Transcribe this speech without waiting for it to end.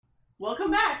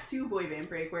Welcome back to Boy Band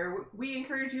Break, where we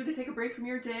encourage you to take a break from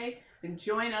your day and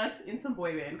join us in some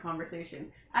boy band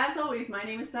conversation. As always, my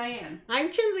name is Diane.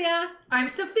 I'm Chinzia. I'm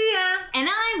Sophia. And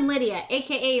I'm Lydia,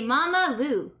 aka Mama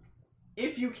Lou.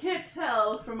 If you can't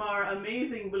tell from our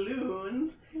amazing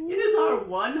balloons, it is our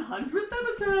 100th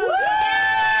episode! Woo!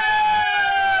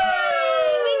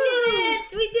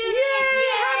 We did it!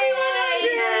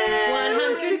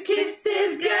 100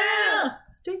 kisses, girl!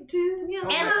 Straight to your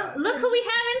And heart. look who we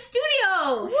have in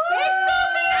studio! Woo! It's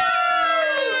Sophia!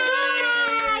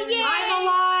 Yay! I'm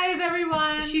alive,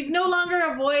 everyone. She's no longer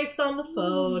a voice on the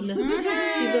phone.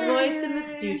 She's a voice in the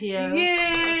studio.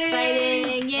 Yay!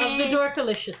 Exciting! Yay! Of the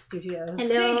Dorkalicious Studios. Hello.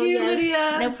 Thank you, yes.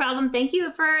 Lydia. No problem. Thank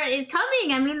you for it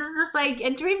coming. I mean, this is like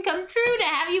a dream come true to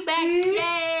have you back. See?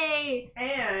 Yay!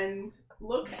 And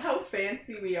look how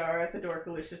fancy we are at the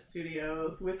Dorkalicious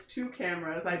Studios with 2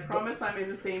 cameras. I promise I'm in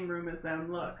the same room as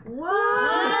them. Look.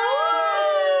 Whoa!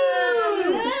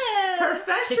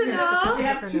 Professional. We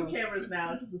have 2 cameras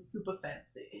now, which is super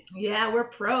fancy. Yeah, we're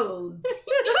pros.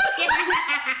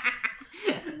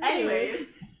 Anyways,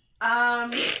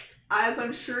 as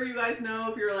I'm sure you guys know,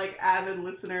 if you're like avid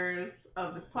listeners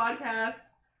of this podcast,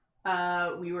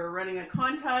 we were running a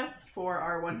contest for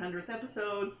our 100th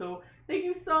episode, so thank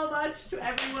you so much to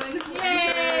everyone who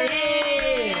entered.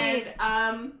 Yay!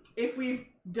 And if we've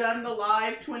done the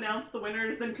live to announce the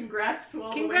winners, then congrats to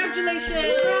all Congratulations! the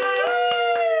winners.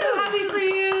 So happy for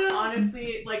you.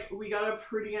 Honestly, like, we got a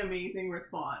pretty amazing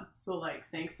response, so like,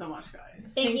 thanks so much,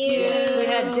 guys. Thank you. Yes, we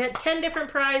had 10 different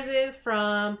prizes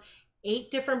from 8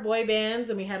 different boy bands,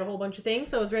 and we had a whole bunch of things,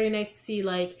 so it was very nice to see,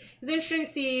 like, it was interesting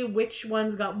to see which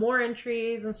ones got more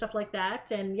entries and stuff like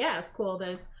that, and yeah, it's cool that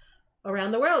it's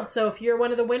around the world. So if you're one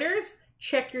of the winners,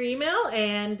 check your email,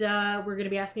 and we're going to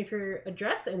be asking you for your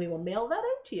address, and we will mail that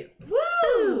out to you.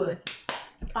 Woo!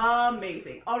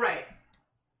 Amazing. All right.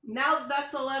 Now that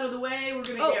that's all out of the way, we're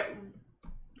going to get...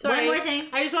 Sorry. One more thing.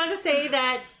 I just wanted to say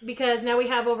that because now we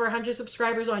have over 100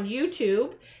 subscribers on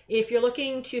YouTube. If you're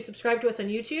looking to subscribe to us on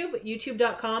YouTube,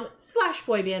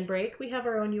 youtube.com/boybandbreak, we have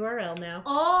our own URL now.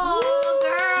 Oh,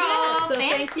 girl! Yeah, so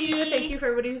fancy. thank you for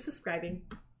everybody who's subscribing.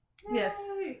 Yes.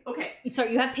 Yay. Okay.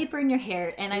 Sorry, you have paper in your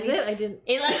hair, and Is I mean, it? I didn't.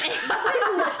 It like, I'm sorry.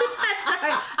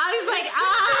 I was like,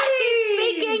 she's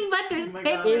speaking, but there's Oh my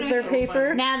paper. God. Is there So paper?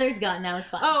 funny. Now there's gone. Now it's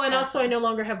fine. Oh, and also I no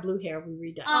longer have blue hair. We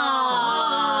redone it. So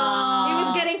Aww. it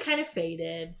was getting kind of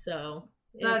faded, so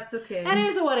That's okay. that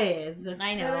is what it is. I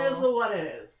That is know. what it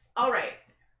is. All right.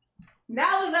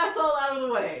 Now that that's all out of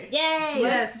the way, Yay!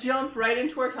 let's jump right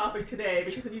into our topic today,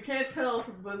 because if you can't tell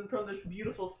from this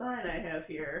beautiful sign I have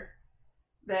here,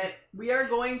 that we are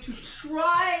going to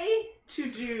try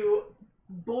to do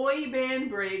Boy Band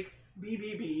Breaks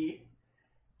BBB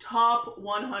top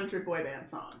 100 boy band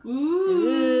songs.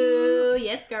 Ooh,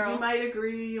 yes, You girl. might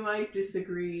agree, you might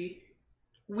disagree.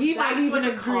 We might That's what even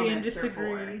the agree and comments are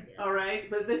disagree. for, all right,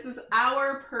 but this is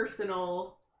our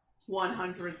personal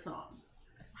 100 songs.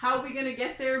 How are we gonna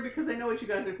get there? Because I know what you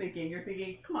guys are thinking. You're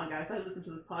thinking, come on, guys, I listen to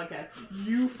this podcast.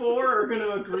 You 4 are gonna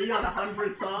agree on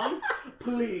 100 songs?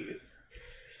 Please,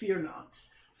 fear not.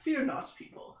 Fear not,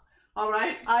 people. All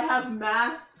right, I have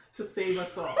math to save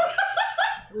us all.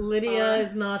 Lydia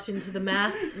is not into the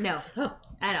math. No. So-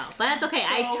 I know, but that's okay.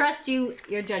 I So, trust you.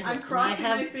 Your I'm judgment. crossing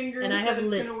have- my fingers and I have that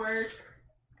it's lists. gonna work.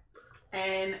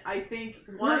 And I think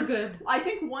We're good.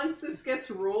 once this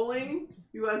gets rolling,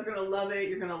 you guys are gonna love it.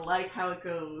 You're gonna like how it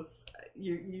goes.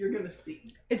 You're gonna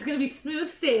see. It's gonna be smooth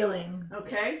sailing.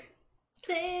 Okay.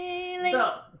 Sailing.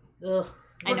 So Ugh.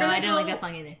 I we're know. gonna I don't like go- that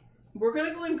song either. we're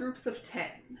gonna go in groups of 10.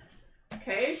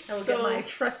 Okay. I will so get my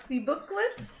trusty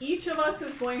booklet. each of us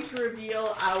is going to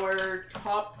reveal our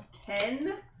top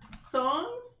 10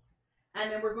 songs,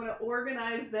 and then we're going to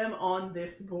organize them on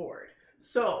this board.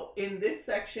 So in this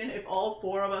section, if all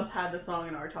 4 of us had the song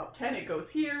in our top 10, it goes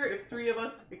here. If 3 of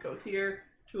us, it goes here.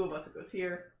 2 of us, it goes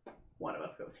here. 1 of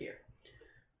us goes here.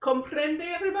 Comprende,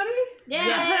 everybody? Yay!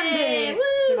 Yes.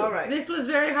 Woo! All right. This was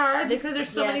very hard This- because there's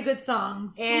so many yes. good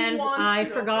songs. And wants I to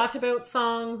go forgot first? about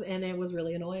songs, and it was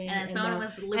really annoying. And someone now,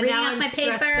 was and reading now off I'm my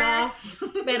stressed paper.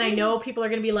 off. And I know people are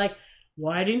going to be like,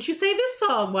 why didn't you say this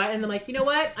song? Why? And I'm like, you know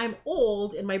what? I'm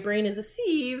old, and my brain is a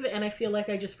sieve, and I feel like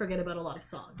I just forget about a lot of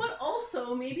songs. But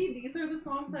also, maybe these are the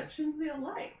songs that Shinzia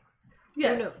likes. Who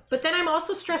Yes. knows? But then I'm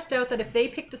also stressed out that if they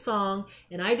picked a song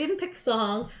and I didn't pick a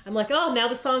song, I'm like, oh, now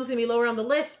the song's gonna be lower on the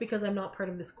list because I'm not part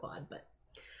of this quad. But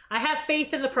I have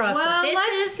faith in the process. Well, This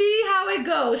let's is- see how it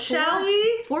goes, shall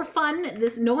we? For fun,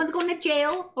 this no one's going to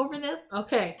jail over this.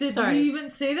 Okay, Did sorry. we even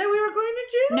say that we were going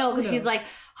to jail? No, Who because she's knows? like,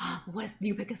 oh, what if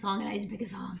you pick a song and I didn't pick a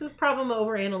song? This is problem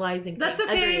over analyzing. That's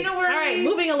things. okay, Agreed. no All worries. right,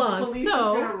 moving The along. police is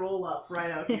gonna So, roll up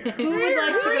right out here. who would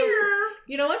like to go?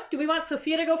 you know what? Do we want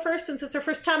Sophia to go first since it's her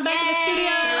first time back in the studio?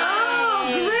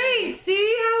 Oh, great.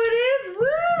 See how it is?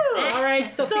 Woo! All right,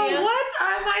 Sophia. So what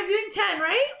am I doing? 10,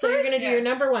 right? So you're going to do your Yes.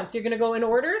 number one. So you're going to go in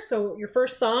order. So your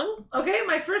first song. Okay,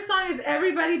 my first song is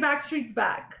Everybody Backstreet's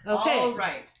Back. Okay. All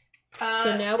right.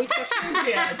 So now we check.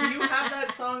 Yeah, do you have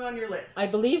that song on your list? I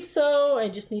believe so. I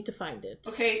just need to find it.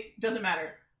 Okay, doesn't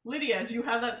matter. Lydia, do you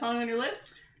have that song on your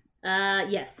list?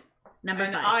 Yes. Number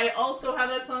And 5. I also have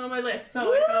that song on my list,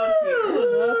 so it goes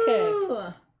here. Okay.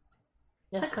 Ooh,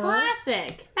 it's a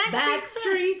classic.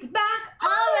 Backstreet's Back. All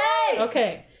right.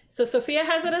 Okay. So Sophia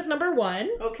has it as number 1.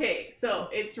 Okay, so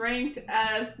it's ranked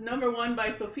as number 1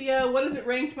 by Sophia. What is it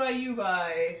ranked by you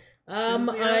by?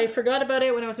 Cynthia? I forgot about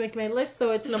it when I was making my list,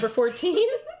 so it's number 14.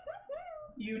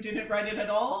 You didn't write it at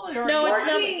all? Or No,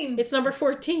 it's 14. It's number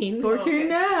 14. Okay.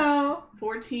 now.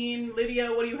 14.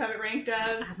 Lydia, what do you have it ranked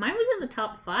as? Mine was in the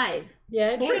top 5.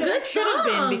 Yeah, it It's a good should have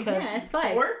been song. because Yeah, it's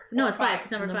 5. 4? No, Or it's 5.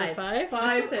 It's number 5. 5. 5,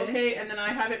 That's okay. okay, and then I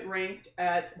have it ranked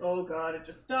at, oh god, it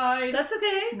just died. That's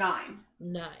okay. 9.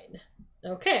 9.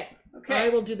 Okay. Okay. I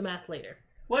will do the math later.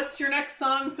 What's your next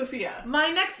song, Sophia? My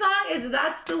next song is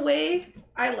That's the Way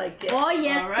I Like It. Oh,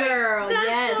 yes, All right. girl. That's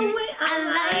Yes. the way I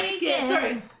I like like it. it.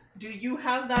 Sorry. Do you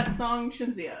have that song,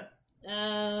 Shinzia?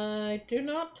 I do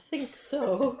not think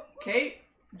so. Okay.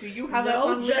 Do you have that No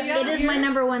song, Lydia? judgment It is my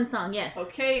number 1 song, yes.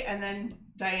 Okay, and then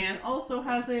Diane also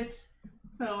has it,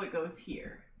 so it goes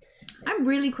here. I'm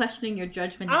really questioning your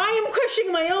judgment. I am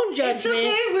questioning my own judgment. It's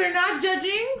okay. We're not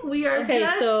judging. We are Okay,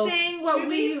 just so- saying what To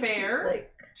we be fair, like.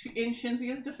 In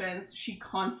Shinzia's defense, she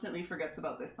constantly forgets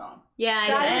about this song. Yeah,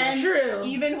 That is yeah. true.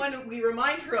 Even when we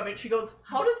remind her of it, she goes,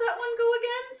 "How does that one go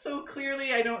again?" So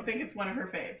clearly, I don't think it's one of her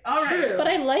faves. All right. True. But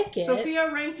I like it.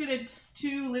 Sophia ranked it at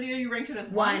 2. Lydia, you ranked it as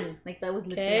 1. 1. Like, that was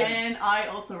legit. Okay. And I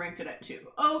also ranked it at 2.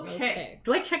 Okay.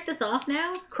 Do I check this off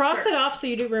now? Cross Sure. it off so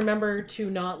you do remember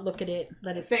to not look at it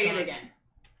that it's Say gone. it again.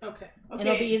 Okay. And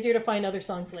it'll be easier to find other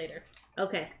songs later.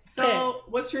 Okay. So,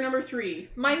 what's your number 3?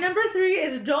 My number 3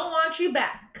 is Don't Want You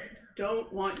Back.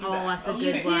 Don't want you Oh, back. that's a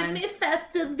Okay. good one. Hit me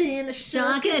faster than a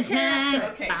Shock shock attack.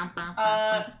 attack. Okay. Bum, bum,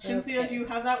 bum, Shinzia, Okay. do you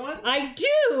have that one? I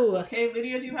do! Okay,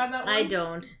 Lydia, do you have that one? I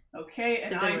don't. Okay, It's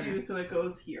and a good I one. do, so it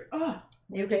goes here. Oh,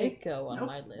 Where did it go on Nope.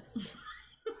 my list?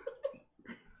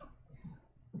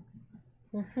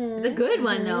 The good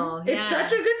one, though. It's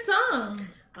such a good song.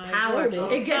 I Powerful.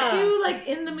 wrote It gets Ah. you like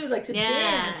in the mood, like to Yeah.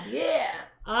 dance. Yeah.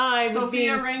 I was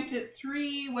Sophia being... ranked it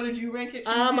 3. What did you rank it,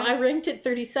 Shinzia? I ranked it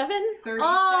 37. 37.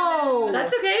 Oh!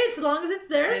 That's okay, as long as it's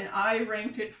there. And I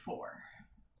ranked it 4.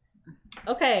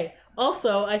 Okay.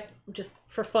 Also, I just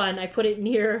for fun, I put it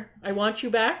near I Want You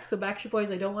Back. So Backstreet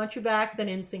Boys, I Don't Want You Back. Then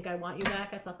NSYNC, I Want You Back.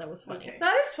 I thought that was funny. Okay.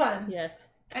 That is fun. Yes.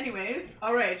 Anyways,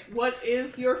 alright. What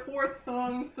is your 4th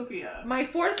song, Sophia? My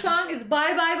 4th song is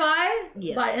Bye Bye Bye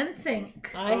Yes. by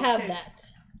NSYNC. I have Okay.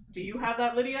 that. Do you have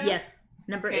that, Lydia? Yes.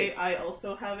 Number Okay, 8. I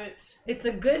also have it. It's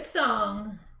a good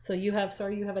song. So you have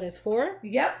you have it as 4.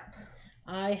 Yep.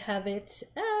 I have it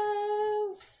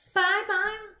as Bye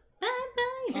Bye.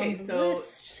 Bye-bye. Okay, On the so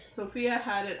list. Sophia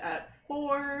had it at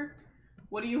 4.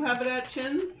 What do you have it at,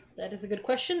 Chins? That is a good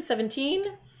question. 17.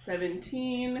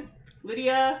 17.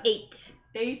 Lydia, 8.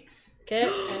 8. Okay.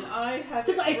 And I have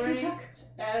To it the ice cream ranked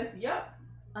as, yep,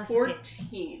 That's okay.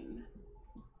 14.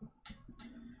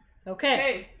 Okay.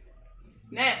 Okay,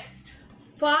 next.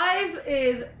 5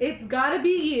 is It's Gotta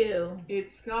Be You.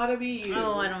 It's gotta be you.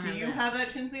 Oh, I don't Do have you that. have that,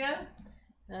 Chinzia?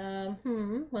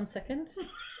 1 second.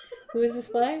 Who is this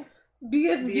by?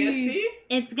 BSB. BSB?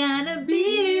 It's gonna be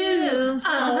you. Oh,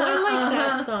 I like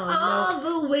that song. No.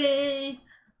 All the way.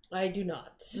 I do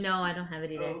not. No, I don't have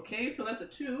it either. Okay, so that's a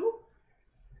 2.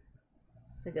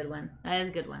 It's a good one. That is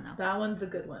a good one, though. That one's a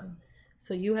good one.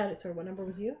 So you had it. Sorry, what number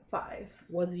was you? 5.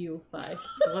 Was you 5?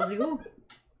 Was you?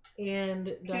 And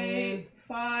Diane. Okay,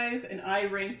 5, and I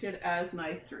ranked it as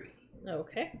my 3.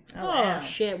 Okay. Oh, Oh, wow.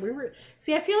 shit. We were.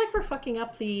 See, I feel like we're fucking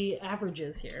up the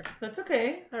averages here. That's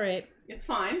okay. All right. It's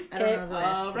fine. I don't Okay, know the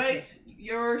All right,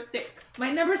 you're 6. My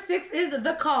number 6 is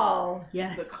The Call.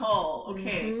 Yes. The Call.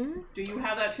 Okay, Mhm. do you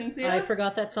have that, Chinzia? I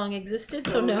forgot that song existed,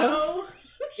 so no.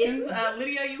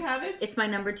 Lydia, you have it? It's my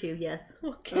number 2, yes.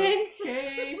 Okay.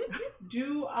 Okay.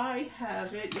 Do I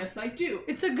have it? Yes, I do.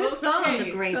 It's a good song. Okay, It's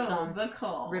a great so, song. The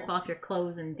Call. Rip off your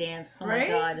clothes and dance. Oh Right?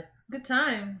 my god. Good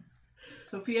times.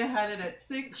 Sophia had it at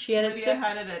 6. She had it Lydia 6.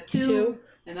 had it at 2.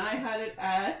 and I had it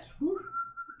at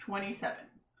 27.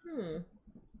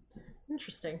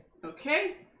 Interesting.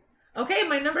 Okay. Okay,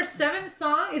 my number 7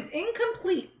 song is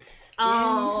Incomplete.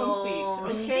 Oh,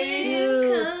 Incomplete. Okay. shoot.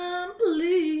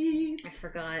 Incomplete. I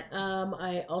forgot.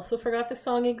 I also forgot this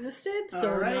song existed,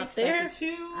 so All right, not there. That's a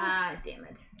 2. Ah, damn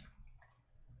it.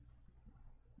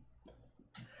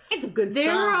 It's good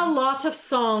There song. are a lot of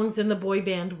songs in the boy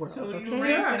band world. So you Okay.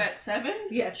 ranked it at 7?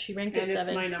 Yes. She ranked And it it's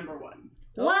 7. my number 1.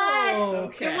 What? Oh,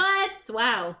 okay. What?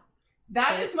 Wow.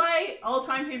 That Okay. is my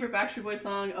all-time favorite Backstreet Boys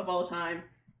song of all time.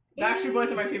 Backstreet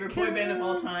Boys are my favorite boy band of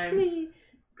all time.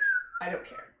 I don't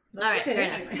care. All right, okay. fair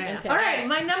enough. Anyway. Fair enough. Okay. All right,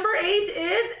 my number 8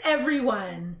 is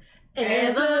Everyone.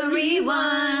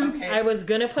 Everyone. Okay. I was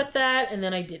gonna put that, and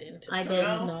then I didn't. I so did.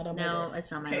 It's not on my No, list.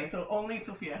 it's not my Okay, list. so only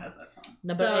Sophia has that song.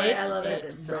 Number Sorry, 8. I love it.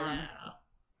 It's a good song.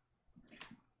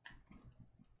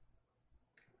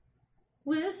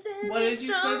 What did you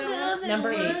say that was?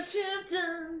 Number 8.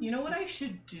 You know what I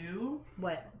should do?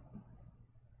 What?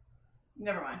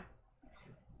 Never mind.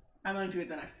 I'm gonna do it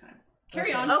the next time. Carry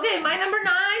Okay. on. Okay, my number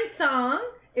 9 song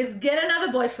is Get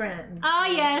Another Boyfriend. Oh,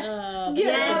 yes. Get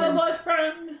Yes. Another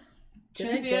Boyfriend. Did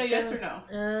I Chinzia, get yes that? or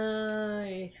no?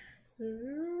 I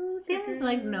Seems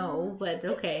like no, but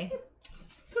okay.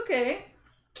 It's okay.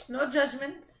 No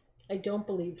judgments. I don't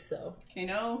believe so. Okay,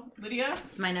 no. Lydia?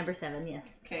 It's my number 7,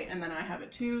 yes. Okay, and then I have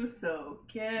it too, so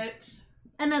get...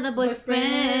 Another What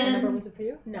boyfriend. number was it for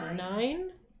you? 9.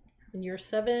 9. And you're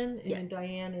 7. Yeah. And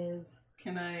Diane is...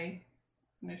 Can I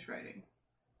finish writing?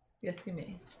 Yes, you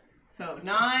may. So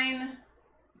 9,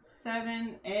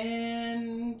 7,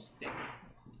 and 6.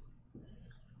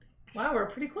 Wow, we're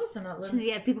pretty close on that list.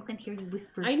 Yeah, people can hear you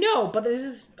whisper. I know, but this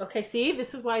is... Okay, see?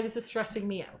 This is why this is stressing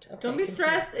me out. Okay, Don't be continue.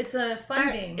 stressed. It's a fun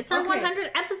game. It's our Okay.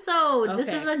 100th episode. This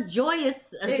Okay. is a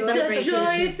joyous It's a celebration.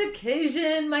 joyous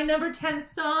occasion. My number 10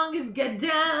 song is Get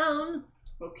Down.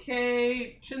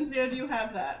 Okay, Chinzia, do you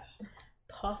have that?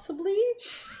 Possibly?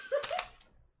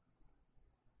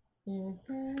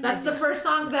 Mhm. That's the first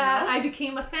song that I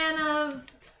became a fan of.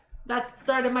 That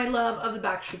started my love of the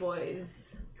Backstreet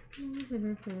Boys.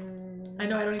 I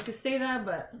know I don't need to say that,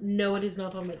 but No, it is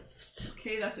not on my list.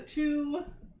 Okay, that's a 2.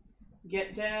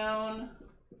 Get down.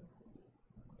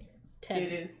 10.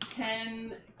 It is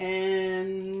 10,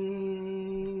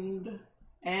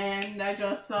 and I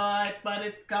just saw it, but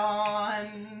it's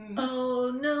gone.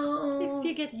 oh no. If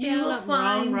you get you'll down-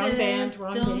 find wrong it. band,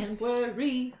 wrong Don't band.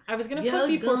 worry. I was gonna You're put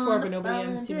before 4, but gonna nobody. I'm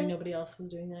find assuming it. nobody else was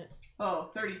doing that.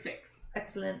 Oh, 36.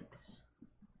 Excellent.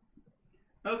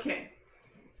 Okay.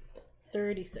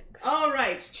 36. All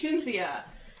right, Chinzia.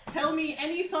 Tell me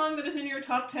any song that is in your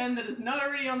top 10 that is not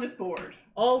already on this board.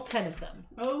 All 10 of them.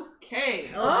 Okay.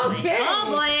 Okay.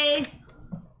 Oh boy.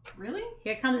 Really?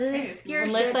 Here comes an Okay, obscure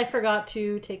Unless shit. I forgot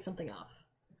to take something off.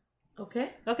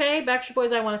 Okay. Okay, Backstreet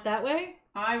Boys, I Want It That Way.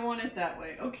 I want it that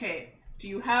way. Okay. Do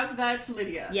you have that,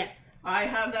 Lydia? Yes. I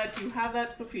have that. Do you have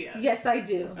that, Sophia? Yes, I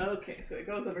do. Okay, so it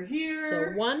goes over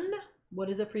here. So 1. What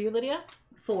is it for you, Lydia?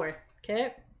 4.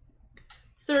 Okay.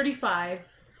 35.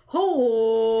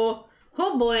 Oh.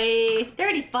 Oh boy.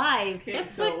 35. Okay,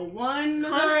 That's so 1,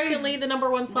 Constantly the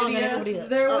number 1 song on Lydia, everybody else.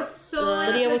 There Oh, was so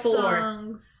many Lydia good was 4.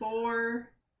 songs. 4,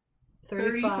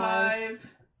 35. 35,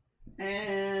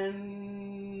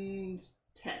 and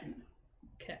 10.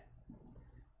 Okay.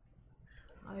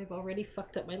 I've already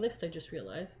fucked up my list, I just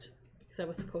realized. Because I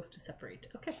was supposed to separate.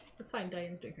 Okay, that's fine.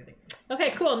 Diane's doing her thing.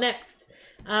 Okay, cool. Next.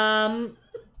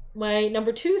 My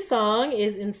number 2 song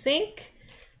is In Sync.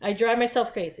 I Drive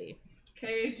Myself Crazy.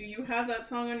 Okay, do you have that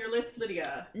song on your list,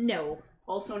 Lydia? No.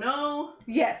 Also no.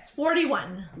 Yes,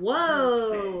 41.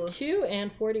 Whoa. 2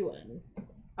 and 41.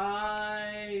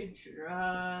 I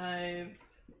drive.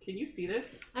 Can you see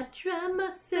this? I drive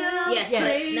myself. Yes,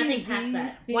 Yes. nothing past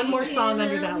that. One more song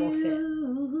under that will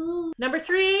fit. Number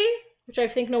 3, which I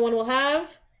think no one will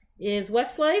have, is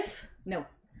Westlife. No.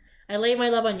 I Lay My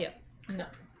Love on You. No.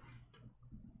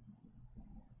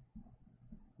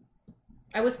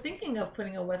 I was thinking of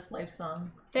putting a Westlife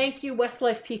song. Thank you,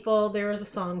 Westlife people. There is a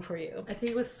song for you. I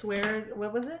think it was Swear.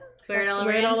 What was it? Swear it all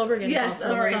Swear over it all again. over again. Yes,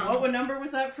 Also. Sorry, song. what number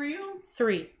was that for you?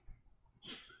 3.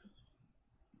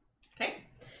 Okay.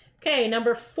 Okay,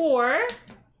 number 4.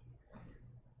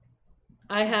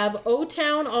 I have O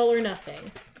Town All or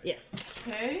Nothing. Yes.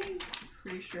 Okay.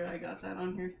 Pretty sure I got that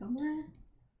on here somewhere.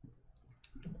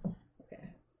 Okay.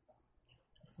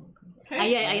 The song comes up.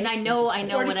 Okay. I know what I'm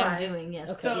 45. doing. Yes.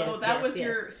 Okay. So yes, that yes, was yes.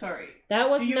 your. Sorry. That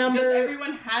was Does number.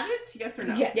 everyone have it? Yes or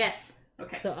no? Yes. Yes.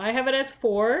 Okay. So I have it as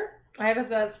 4. I have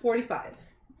it as 45.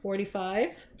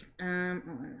 45. Hold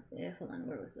on.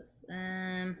 Where was this?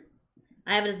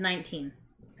 I have it as 19.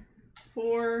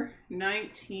 4,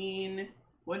 19.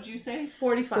 What did you say?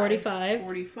 45. 45.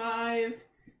 45.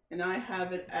 And I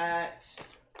have it at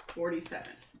 47.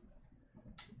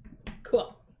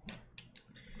 Cool.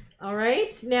 All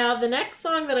right. Now, the next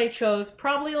song that I chose,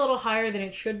 probably a little higher than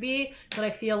it should be, but I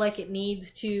feel like it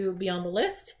needs to be on the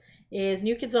list, is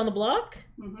New Kids on the Block,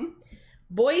 Mm-hmm.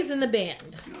 Boys in the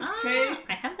Band. Okay.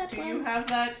 I have that Do one. you have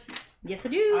that, Yes, I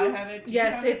do. I have it.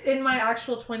 Yes, it's in my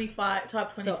actual top 25.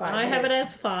 So I have it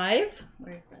as 5.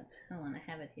 Where's that? Hold on,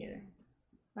 I have it here.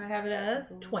 I have it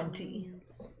as 20.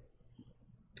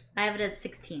 I have it at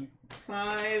 16.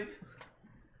 5,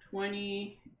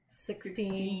 20, 16.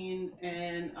 16,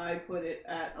 and I put it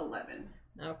at 11.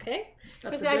 Okay.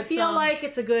 That's Because a I good feel song. like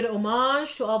it's a good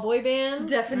homage to all boy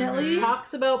bands. Definitely.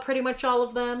 Talks about pretty much all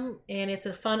of them, and it's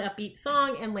a fun, upbeat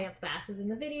song. And Lance Bass is in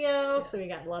the video, so we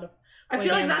got a lot of. I boy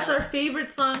feel like band that's stuff. our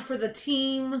favorite song for the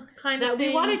team kind That of thing.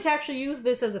 we wanted to actually use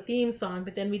this as a theme song,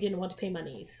 but then we didn't want to pay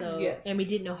money, so Yes. and we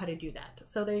didn't know how to do that.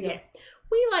 So there you Yes. go.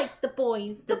 We like the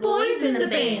boys. The boys in the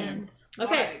band.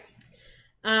 Okay.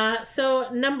 Alright. So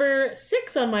number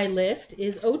 6 on my list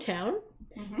is O Town,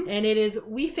 Mhm. and it is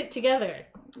We Fit Together.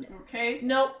 Okay.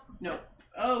 Nope. No.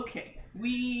 Okay.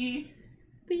 We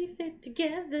We fit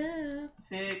together.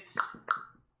 fit.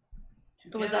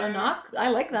 Was that a knock? I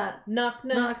like that. Knock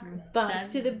knock,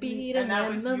 bounce to the beat And that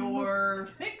of was my your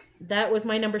 6. That was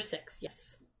my number 6.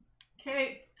 Yes.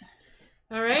 Okay.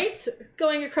 All right.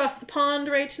 Going across the pond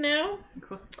right now.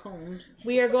 Across the pond.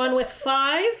 We are going with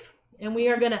 5, and we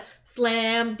are gonna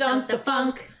slam dunk the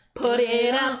funk. Put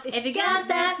it up If you got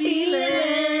that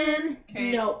feeling.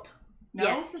 Okay. Nope. No?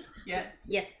 Yes. Yes.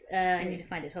 Yes, I need to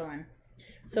find it. Hold on.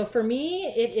 So for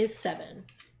me, it is 7.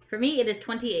 For me, it is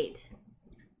 28.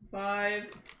 5.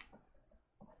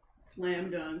 Slam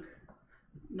dunk.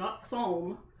 Not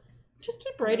psalm. Just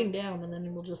keep writing down, and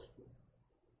then we'll just.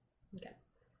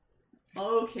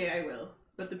 Okay, I will.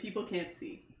 But the people can't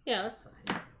see. Yeah, that's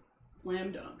fine.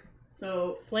 Slam dunk.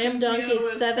 So Slam dunk Cynthia is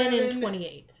was 7 and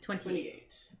 28. 28.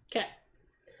 Okay.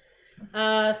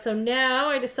 So now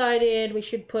I decided we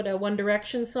should put a One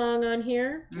Direction song on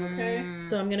here. Okay. Mm.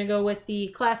 So I'm gonna go with the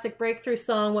classic breakthrough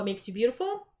song, "What Makes You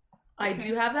Beautiful." I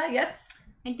do have that. Yes.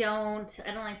 I don't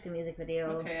like the music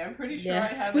video. Okay, I'm pretty sure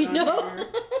Yes, I have we it on know. here.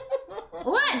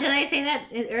 What? Did I say that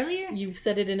earlier? You've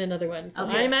said it in another one. So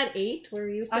Okay. I'm at 8. Where are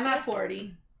you? I'm Sophia? at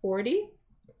 40. 40.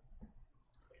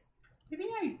 Maybe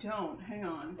I don't. Hang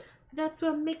on. That's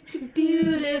what makes you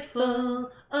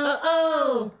beautiful.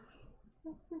 Oh,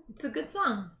 It's a good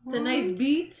song. It's a nice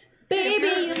beat. baby,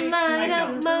 you light I up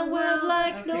don't. my world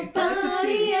like Okay, so it's a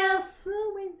nobody two. else.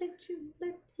 The way that you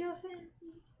lift your hands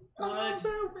What?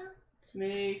 over.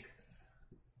 Makes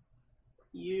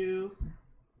you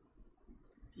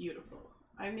beautiful.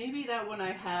 Maybe that one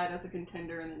I had as a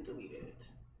contender and then deleted it.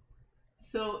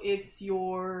 So it's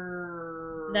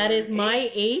your. That is my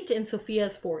 8 and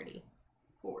Sophia's 40.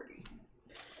 40.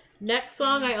 Next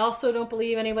song, I also don't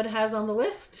believe anyone has on the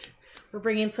list. We're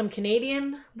bringing some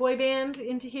Canadian boy band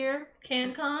into here.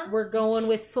 CanCon. We're going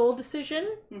with Soul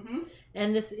Decision, Mm-hmm.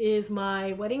 and this is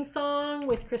my wedding song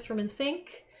with Chris from NSYNC.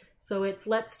 So it's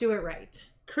Let's Do It Right.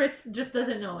 Chris just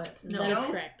doesn't know it. No. That is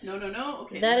correct. No.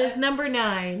 Okay. That is let's- number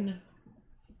 9.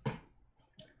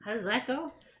 How does that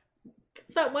go?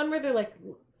 It's that one where they're like,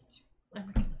 I'm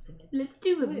not gonna sing it. Let's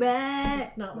do it back.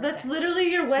 It's not like That's that.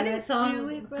 literally your wedding Let's song. do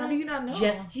it How do you not know?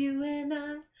 Just you and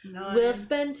I. 9. We'll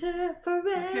spend her forever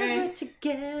Okay.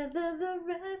 together the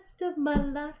rest of my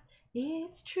life.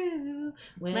 It's true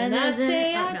when When I is it-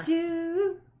 say oh, I no.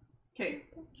 do. Okay,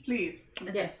 please.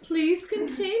 Yes. Please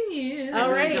continue.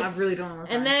 All right. I really don't know.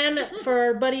 And then for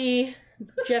our buddy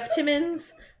Jeff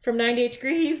Timmons from 98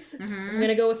 Degrees, I'm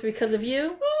gonna go with Because of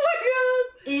You.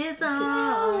 It's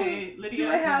all. Okay, Lydia.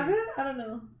 Do I have it? I don't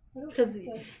know. Because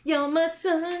you're my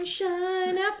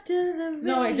sunshine after the rain.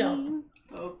 No, I don't.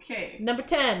 Okay. Number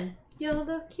 10. You're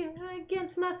the cure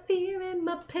against my fear and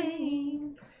my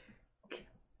pain.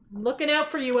 I'm looking out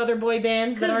for you, other boy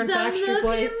bands that aren't Backstreet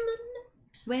Boys.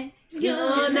 When You're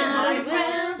Is it not my around.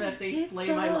 fault that they It's slay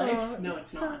my all- life? No,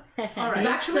 it's not. All right. It's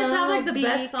Backstreet Boys have like the all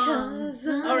best songs.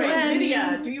 because All right, When-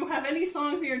 Lydia, do you have any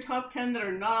songs in your top 10 that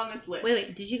are not on this list?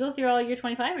 wait, did you go through all your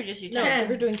 25 or just your No, 10?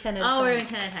 we're doing 10 at a Oh, time. we're doing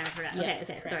 10 at a time. I forgot. Yes,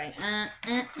 okay, correct.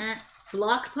 sorry.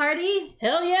 Block Party.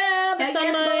 Hell yeah, that's Heck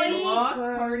on yes, mine. boy. Block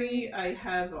Party I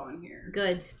have on here.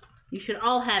 Good. You should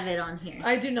all have it on here.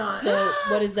 I do not. So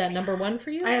what is that, number 1 for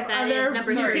you? I have That other is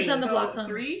number New three. Kids on the So, Block songs.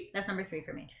 3? That's number 3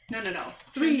 for me. No.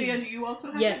 3. Cynthia, do you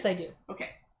also have Yes, it? I do. Okay.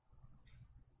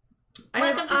 I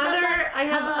have Welcome to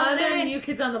other Party. New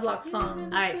Kids on the Block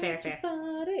songs. All right, fair.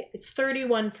 It's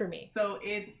 31 for me. So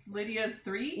it's Lydia's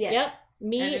 3. Yes. Yep, And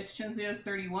me, it's Chinzia's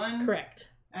 31. correct.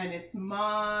 And it's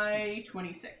my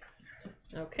 26.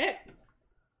 Okay.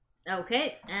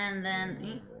 Okay, and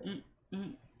then.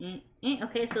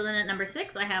 Okay, so then at number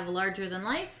 6, I have Larger Than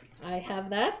Life. I have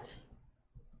that.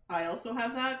 I also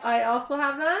have that. I also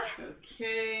have that.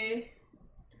 Okay.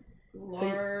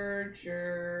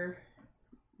 Larger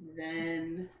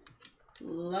than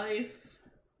life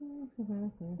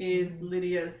is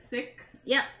Lydia's 6.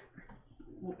 Yep.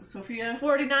 Sophia?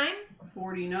 49.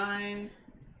 49.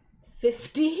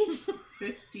 50.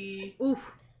 50.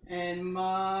 Oof. And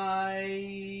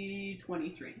my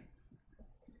 23.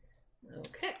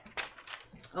 Okay.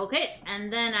 Okay,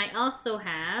 and then I also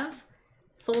have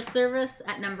full service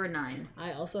at number 9.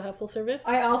 I also have full service.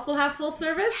 I also have full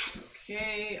service.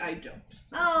 Okay, I don't.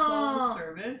 So Oh. full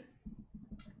service.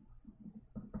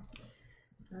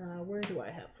 Where do I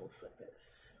have full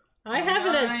service? I have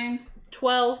it as 9,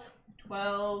 12.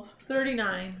 12,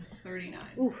 39. 39.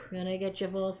 Ooh, gonna get you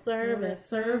full service.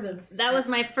 That was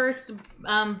my first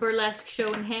burlesque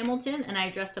show in Hamilton, and I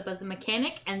dressed up as a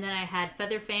mechanic, and then I had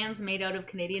feather fans made out of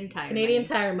Canadian Tire. Canadian money.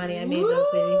 Tire money. I made those,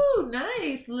 baby. Ooh,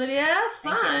 nice, Lydia.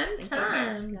 Thank you. Fun Thank you.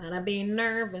 times. Gotta be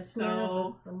nervous. So-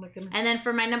 nervous. I'm looking. And then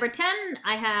for my number 10,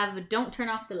 I have Don't Turn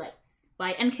Off the Lights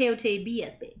by NKOT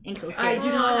BSB. I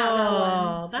do not have that one.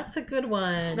 Oh, that's a good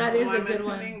one. That So is a I'm good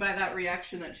assuming one. by that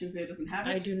reaction that Shinzei doesn't have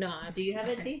it. I do not. Do you have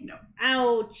it, Dee? No.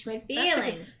 Ouch, my That's a good-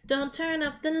 feelings. Don't turn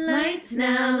up the Lights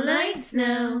now, lights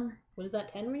now. What is that?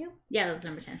 10 real? Yeah, that was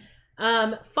number 10.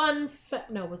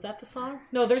 No, was that the song?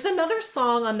 No, there's another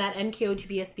song on that NKOT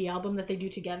BSB album that they do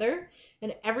together,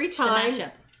 and every The time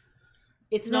mashup.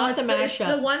 it's not the It's the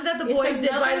mashup. one that the It's boys did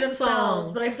by another themselves,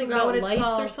 song, but I something forgot about what it's lights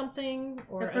called. or something.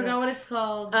 Or I don't forgot know. what it's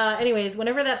called. Anyways,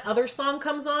 whenever that other song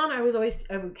comes on,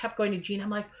 I kept going to Gina. I'm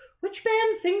like, which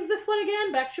band sings this one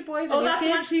again? Backstreet Boys or Oh, New that's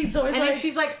Kids? when she's always And like. then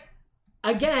she's like,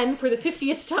 again for the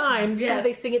 50th time, Yes. says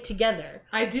they sing it together.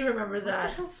 I do remember What the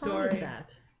that hell song story. is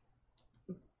that?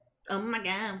 Oh my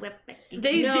god, we're back.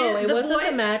 They no, did. it The wasn't boy-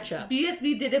 the matchup.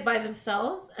 BSB did it by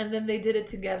themselves, and then they did it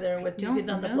together with New don't Kids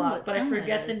on the know Block. what But I song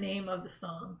forget that the is. name of the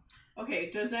song.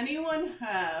 Okay, does anyone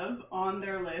have on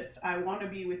their list I Want to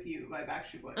Be With You by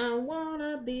Backstreet Boys? I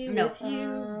wanna be No. with you.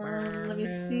 Let me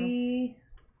see.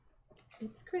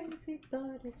 It's crazy,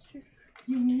 but it's true.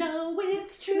 You know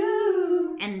it's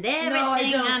true. And I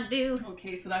everything don't. I do.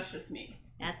 Okay, so that's just me.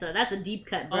 That's a deep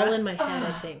cut, bro. All in my head,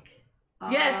 I think.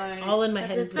 Yes. All in my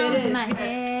head is It's the It all is. in my song.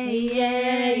 head.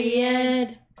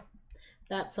 Yeah.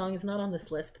 That song is not on this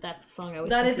list, but that's the song I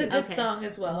was. That is a confused. good Okay. song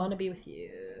as I well. wanna be with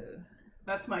you.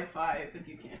 That's my 5 if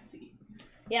you can't see.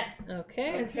 Yeah.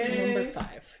 Okay. Okay. Number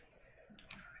 5.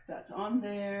 That's on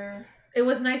there. It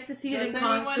was nice to see it Does in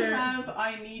anyone concert. have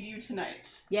I Need You Tonight?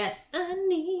 Yes. I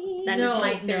need. That is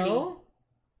my 30. No.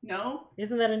 No?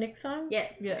 Isn't that a Nick song? Yeah.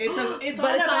 Yeah. It's But on it's the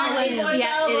on Backstreet Lion. Boys Yeah,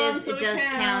 album, it is. so It does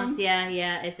count. counts.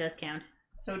 Yeah, it does count.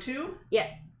 So 2? Yeah.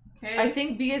 Okay. I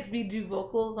think BSB do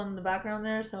vocals on the background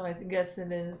there, so I guess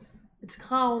it is. It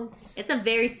counts. It's a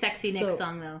very sexy Nick So-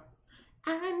 song, though.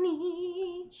 I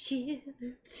need you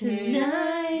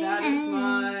tonight. That is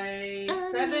tonight. my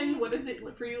 7. What is it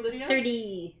for you, Lydia?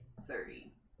 30.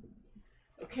 30.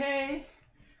 Okay.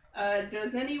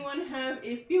 Does anyone have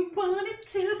If You Want It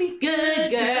To Be Good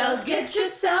girl, get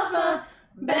yourself a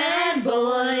bad boy.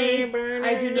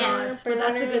 I do not, Yes. but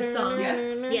that's a good song.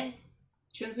 Yes. Yes.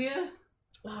 Shinzia?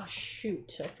 Oh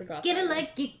shoot! I forgot. Get that it one.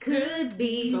 like it could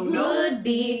be, So no? would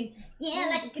be. Yeah,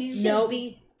 like it should Nope.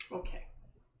 be. Okay.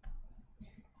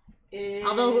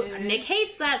 Although And- Nick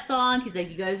hates that song. He's like,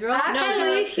 you guys are all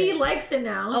Actually, likes he it. likes it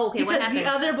now. Oh, okay, what Because the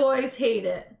happened? other boys hate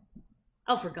it.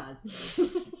 Oh, for God's sake.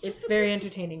 It's very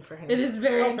entertaining for him. It is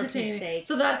very Oh, for Pete's entertaining. sake.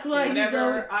 So that's why he's always,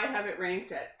 Whatever. I have it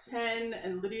ranked at 10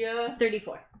 and Lydia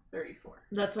 34. 34.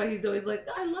 that's why he's always like,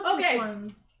 I love Okay. this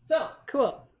one. So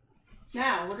Cool.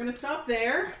 now we're gonna stop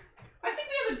there. I think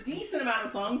we have a decent amount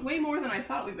of songs, way more than I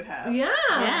thought we would have. Yeah.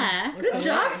 Yeah. Good Okay.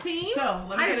 job, team. So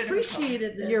let me I get a different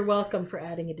appreciated this. You're welcome for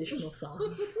adding additional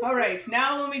songs. color. All right,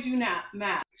 now when we do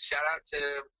math. Shout out to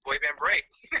Boy Band Break.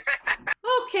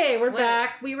 Okay, we're Wait.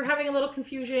 back. We were having a little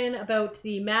confusion about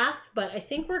the math, but I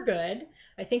think we're good.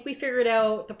 I think we figured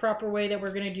out the proper way that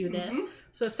we're going to do this. Mhm.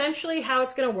 So essentially how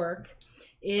it's going to work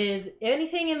is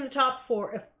anything in the top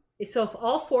 4, if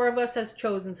all 4 of us has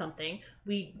chosen something,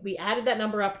 we added that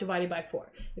number up divided by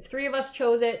 4. If 3 of us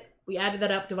chose it, we added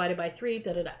that up divided by 3,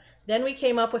 da-da-da. Then we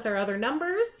came up with our other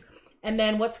numbers. And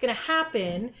then what's going to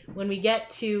happen when we get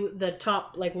to the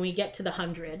top, like when we get to the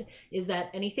 100, is that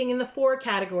anything in the 4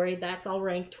 category, that's all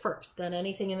ranked first. Then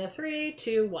anything in the 3,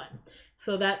 2, 1.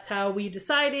 So that's how we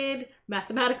decided.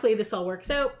 Mathematically, this all works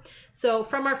out. So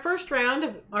from our first round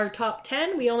of our top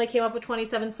 10, we only came up with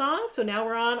 27 songs. So now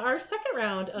we're on our second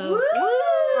round of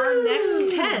our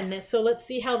next 10. So let's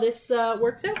see how this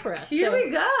works out for us. Here So we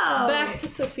go. back to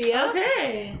Sophia.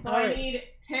 Okay. So All I right. need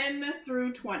 10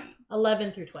 through 20.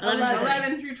 11 through 20. 11 to 20.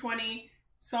 11 through 20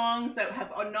 songs that have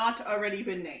not already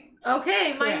been named.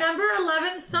 Okay, my Correct. number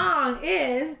 11 song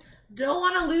is Don't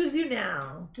Want to Lose You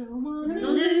Now. Don't wanna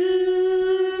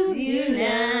Lose you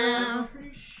now. I'm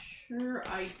pretty sure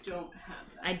I don't have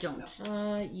I don't.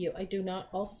 I do not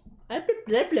also.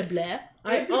 Blah blah blah.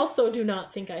 I also do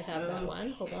not think I have that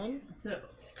one. Hold on. So,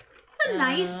 It's a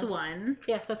nice one.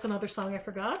 Yes, that's another song I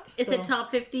forgot. It's so- a top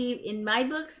 50 in my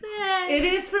books. It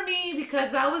is for me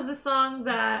because that was the song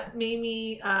that made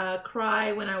me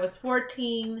cry when I was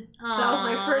 14. That was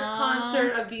my first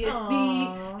concert of BSB,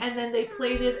 Aw. and then they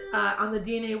played it on the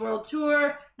DNA World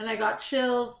Tour, and I got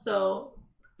chills. So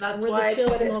that's Were why the I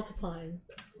chills put it. multiplying?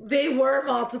 They were You're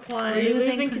multiplying.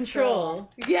 losing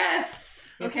control. Yes.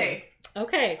 okay.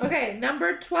 Okay. Okay,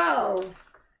 number 12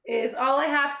 is All I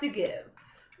Have to Give.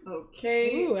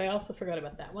 Okay. Ooh, I also forgot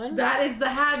about that one. That is the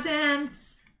hat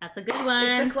dance. That's a good It's a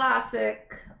one.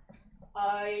 classic.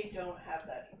 I don't have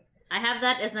that either. I have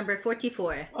that as number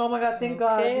 44. Oh my god, thank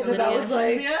Okay, God. Because I Lydia. was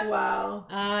like, Cynthia? wow.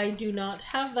 I do not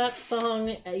have that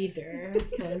song either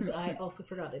because I also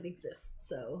forgot it exists.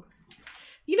 So,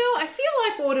 you know, I feel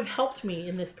like what would have helped me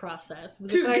in this process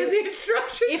was To if get I, the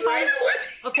instructions if right I- away.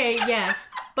 okay, yes,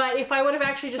 but if I would have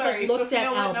actually just Sorry, like looked Sophia,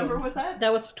 at what albums, number was that?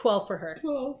 that was 12 for her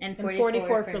 12. And and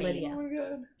 44, for me. Lydia. Oh my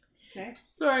god. Okay.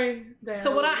 Sorry, Diana.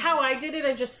 So how I did it,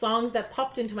 I just songs that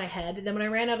popped into my head. And then when I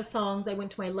ran out of songs, I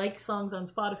went to my like songs on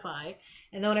Spotify.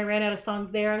 And then when I ran out of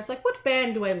songs there, I was like, what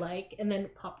band do I like? And then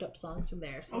it popped up songs from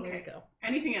there. So there Okay. we go.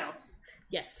 Anything else?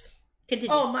 Yes.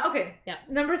 Continue. Oh my. Okay. Yeah.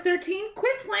 Number 13.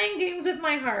 Quit playing games with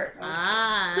my heart. Quit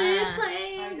I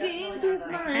playing definitely games have with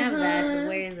that. my have that, but heart.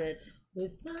 where is it?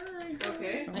 With My heart.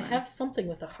 Okay. I have something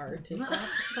with a heart. Is that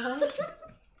the song?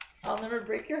 I'll never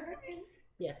break your heart.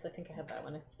 Yes, I think I have that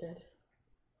one instead.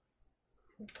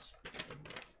 Okay,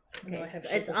 No, I have so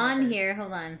Shape it's of My on Heart. here.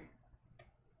 Hold on.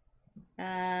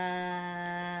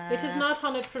 It is not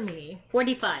on it for me.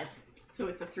 45. So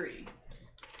it's a 3.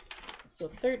 So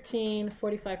 13,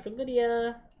 45 for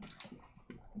Lydia.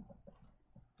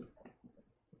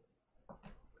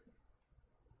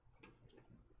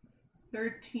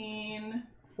 $13,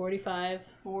 45.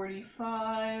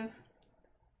 45,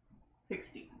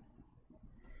 16.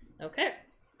 Okay.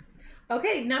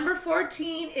 Okay. Number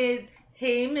 14 is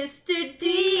Hey Mr.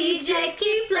 DJ,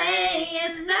 keep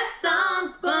playing that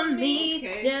song for me.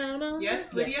 Okay. Down on Yes,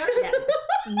 the- Lydia?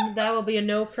 Yeah. That will be a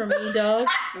no from me, dog.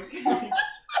 Okay.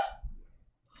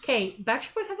 Okay,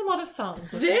 Backstreet Boys have a lot of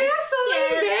songs. They have so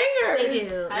many bangers. They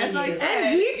do. As They I do. said,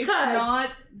 And deep it's cuts. not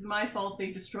my fault they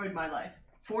destroyed my life.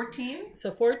 14,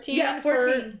 So 14. Yeah,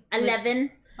 14.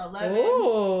 11. 11,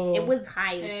 Oh. It was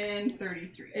high. and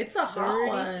 33. It's a hot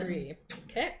one. 33.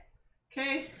 Okay.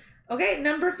 Okay. Okay,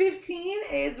 number 15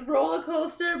 is Roller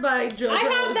Coaster by JoJo. I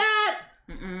have that.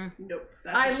 Mm-mm. Nope.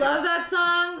 That's I a shame. love that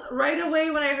song. Right away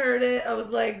when I heard it, I was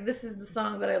like, this is the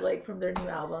song that I like from their new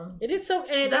album. It is so.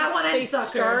 And That it's- one and they Sucker.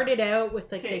 started out with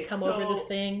like Okay, they come so- over the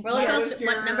thing. Roller What coaster. was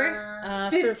What your- number?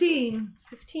 For 15.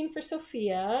 15 for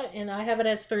Sophia, and I have it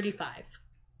as 35.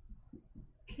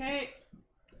 Okay.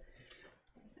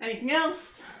 Anything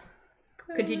else?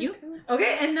 Continue.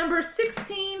 Okay, and number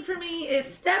 16 for me is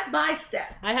Step by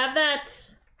Step. I have that.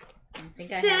 I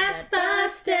think I Step have that.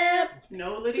 by step,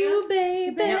 No, Lydia? You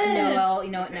baby. No,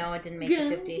 you know what? No, it didn't make it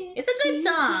 50. It's a good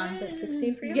song. That's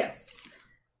 16 for you. Yes.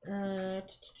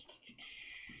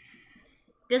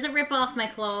 Doesn't rip off my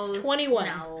clothes. 21.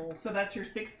 No. So that's your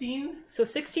 16 So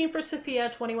 16 for Sophia,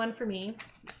 21 for me.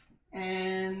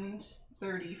 and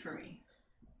 30 for me.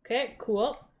 Okay,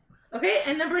 cool. Okay,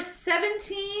 and number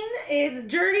 17 is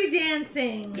Dirty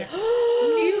Dancing. Yes.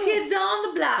 New Kids on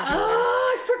the Block.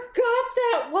 Oh, I forgot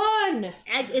that one.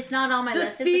 It's not on my The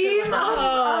list. It's a theme good of, one.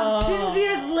 Oh.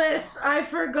 Chinzia's list. I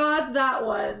forgot that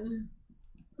one.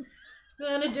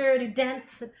 Gonna dirty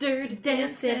dance, dirty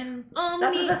dancing. On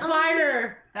That's me, with the on me.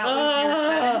 fire. That was your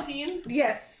Ah. 17.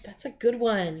 Yes. That's a good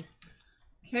one.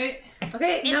 Okay.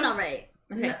 Okay. It's alright.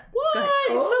 Okay. No. What? Go ahead.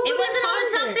 It's so Oh. good It wasn't in on the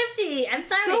top concert. 50. I'm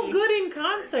sorry. So good in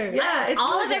concert. Yeah, it's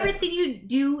All really I've ever good. seen you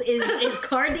do is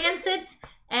car dance it,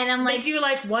 and I'm They like, do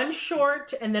like one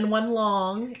short and then one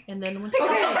long and then one.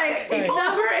 Okay, Sorry.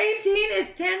 number 18 is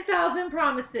 10,000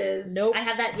 Promises. Nope. I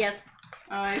have that. Yes,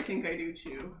 I think I do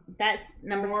too. that's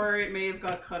number Or it may have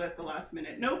got cut at the last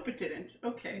minute. Nope, it didn't.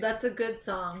 Okay. That's a good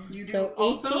song. You do So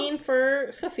also? 18 for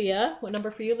Sophia. What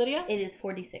number for you, Lydia? It is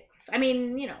 46. I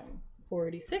mean,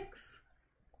 46.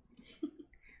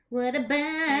 What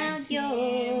about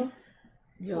 18,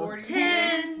 your 40,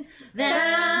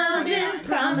 10,000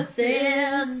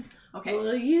 promises? Okay.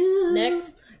 For you.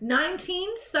 Next. 19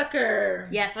 Sucker.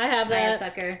 Yes, I have I that.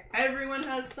 sucker. Everyone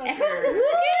has Everyone has sucker.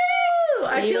 Woo!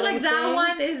 I See feel what like I'm that saying?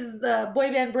 one is the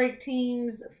boy band break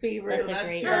team's favorite. So That's a that's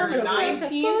great your one.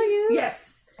 19,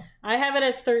 Yes. I have it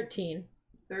as 13.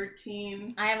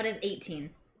 13, I have it as 18.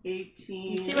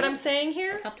 18. You see what I'm saying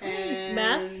here? Top 20. And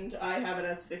Math? I have it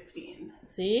as 15.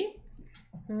 See?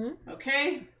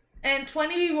 Okay. And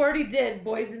 20 we already did,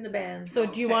 Boys in the Band. So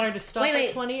do you want her to stop Wait,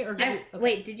 at 20 or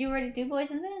Wait, did you already do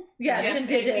Boys in the Band? Yeah, Yes,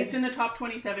 Cynthia did. it's in the top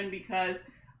 27 because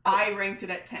I ranked it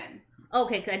at 10.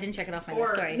 Okay, because I didn't check it off my list.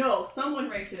 Or Sorry. no, someone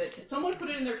ranked it at 10. Someone put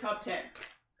it in their top 10.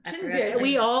 I Cynthia, forgot to-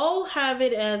 We all have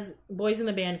it as Boys in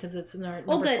the Band because it's in our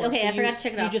Oh, number good. 4, Okay, so I forgot to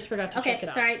check it You off. just forgot to Okay, check it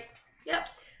off. sorry. Yep.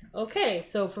 Okay,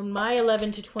 so from my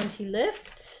 11 to 20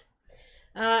 list,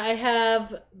 I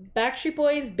have Backstreet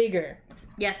Boys Bigger.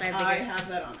 Yes, I have I bigger. have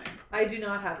that on there. I do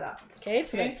not have that. Okay,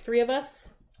 so Okay. that's 3 of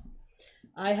us.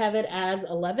 I have it as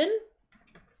 11.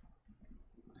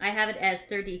 I have it as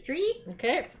 33.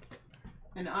 Okay.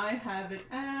 And I have it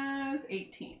as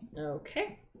 18.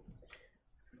 Okay.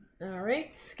 All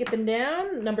right, skipping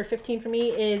down. Number 15 for me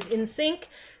is In Sync.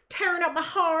 Tearing Up My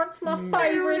Heart's my Tearing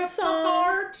favorite Up the song.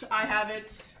 Heart. I have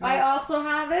it. I also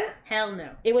have it. Hell no.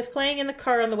 It was playing in the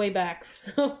car on the way back.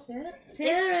 So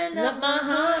Tearing up my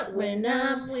heart when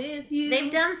I'm with you.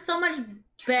 They've done so much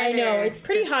better. I know it's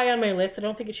pretty high on my list. I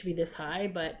don't think it should be this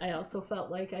high, but I also felt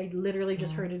like I literally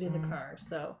just heard it in the car.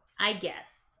 So I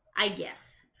guess.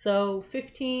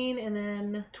 15 and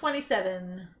then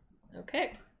 27.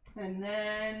 okay, And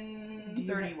then Do you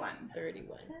 31.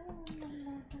 31.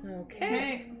 Okay.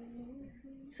 Okay.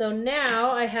 So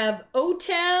now I have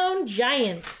O-Town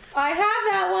Giants. I have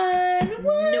that one.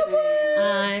 Woo!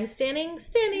 I'm standing on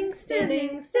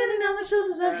the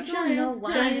shoulders I of don't know giants.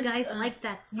 why you giants. guys like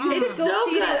that song. It's Go so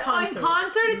see good. it in In concert.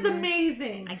 concert, it's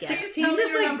amazing. I guess. 16, Tell me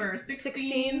just your like numbers.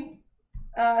 16,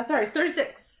 Sorry,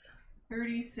 36.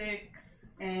 36,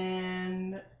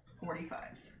 and 45.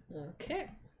 Okay.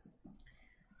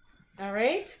 All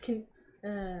right.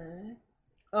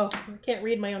 I can't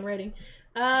read my own writing.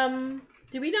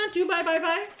 Did we not do Bye Bye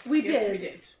Bye? We Yes, did. we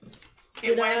did.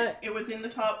 Did It was in the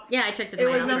top. Yeah, I checked it. It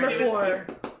was mine number also. It was 4. here.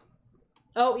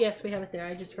 Oh yes, we have it there.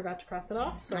 I just forgot to cross it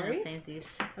off. Mine Sorry. was Saintsies.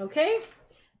 Okay.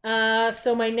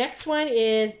 So my next one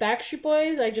is Backstreet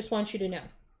Boys. I Just Want You to Know.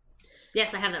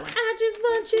 Yes, I have that one. I just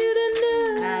want you to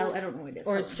know. I don't know what it is.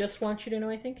 Or Hold it's on. Just Want You to Know.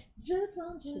 I think. Just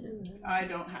want you to know. I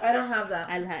don't have. I don't have that.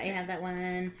 I have that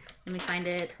one. Let me find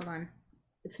it. Hold on.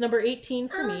 It's number 18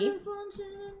 for me. just want you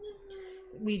to know.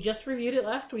 We just reviewed it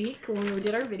last week when we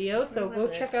did our video, so Where go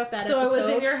was check it? out that So episode. it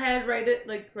was in your head, right?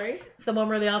 Right? It's the one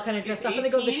where they all kind of dress It's up and they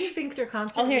go to the 18? Sphincter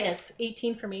concert. Oh, here it yes,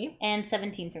 18 for me. And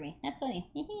 17 for me. That's funny.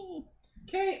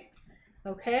 Okay.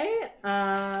 Okay.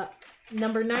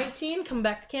 Number 19, come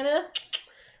back to Canada.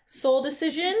 Soul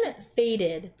Decision,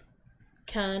 Faded.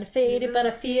 Kinda faded, but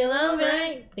I feel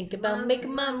alright. Think about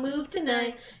making my move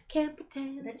tonight. Can't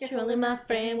pretend that you're only my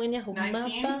friend when you hold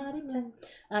 19? my body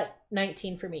tight.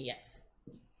 19 for me, yes.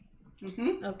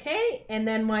 Mm-hmm. Okay, and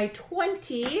then my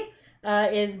 20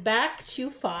 is Back to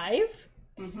 5,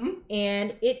 Mm-hmm.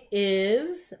 and it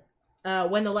is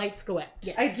When the Lights Go Out.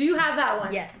 Yes. I do have that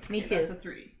one. Yes, me That's too. a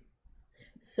 3.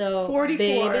 So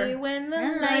 44. Baby, when the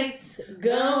The lights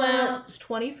go out. It's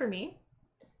 20 for me.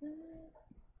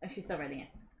 Oh, she's still writing it.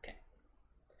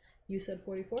 You said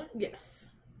 44? Yes.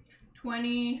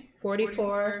 20.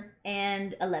 44.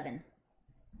 And 11.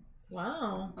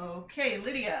 Wow. Okay,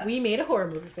 Lydia. We made a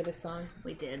horror movie for this song.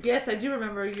 We did. Yes, I do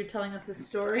remember you telling us this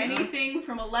story. Anything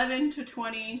from 11 to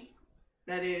 20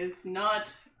 that is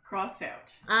not crossed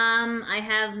out. I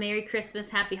have Merry Christmas,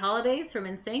 Happy Holidays from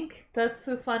NSYNC. That's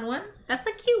a fun one. That's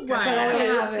a cute one. But I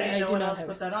don't have Say it. I no do one not else have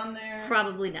put it. that on there.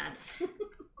 Probably not.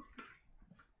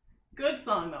 Good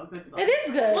song though. Good song. It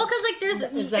is good. Well, because like there's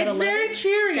Is that it's 11? very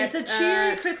cheery. It's a That's,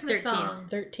 cheery Christmas 13. song.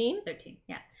 13? 13.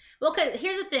 Yeah. Well, cause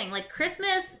here's the thing, like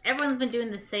Christmas, everyone's been doing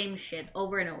the same shit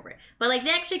over and over, but like they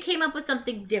actually came up with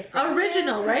something different.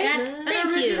 Original, right? That's- An thank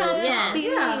you, original song. yes.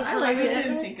 Yeah, I like I just it.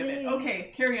 didn't think of it.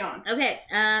 Okay, carry on. Okay.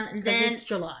 Because Then it's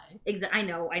July. I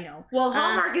know. Well,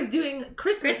 Hallmark is doing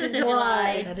Christmas, Christmas in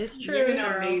July. That is It's true. been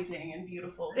amazing and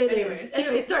beautiful. It Anyways. is.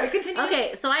 Anyway, sorry, continue.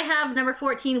 Okay, so I have number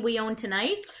 14, We Own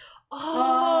Tonight.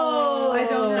 Oh, I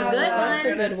don't have have that. That's a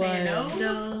Gonna good say one. no.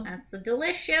 No. That's a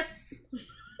delicious.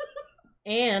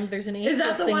 And there's an angel Is that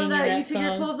the singing one in that that you take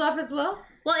your song. clothes off as well?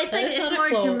 Well, it's That like is it's not a more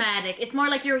quote. dramatic. It's more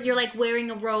like you're like wearing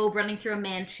a robe running through a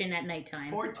mansion at nighttime.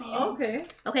 14. Okay.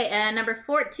 Okay, number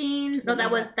 14. No,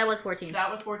 that was 14. That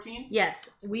was 14. Yes.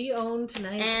 We Own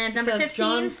Tonight. And number because 15?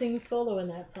 John sings solo in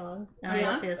that song. Oh,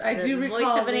 Yes, yes, I the do voice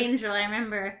recall of an this. angel. I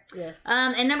remember. Yes.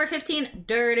 And number 15,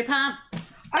 Dirty Pop.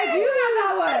 I do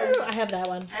have that one. I have that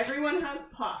one. Everyone has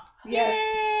pop. Yes.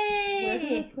 Where did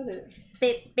I Yay! put it?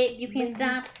 Babe, you can't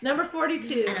stop. Number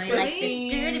 42. I know you For like me.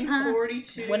 this. Dirty Pop.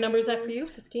 42. What number is that for you?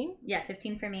 15? Yeah,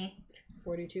 15 for me.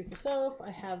 42 for Soph. I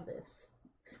have this.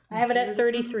 I have it at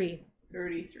 33.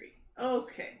 33.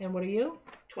 Okay, And what are you?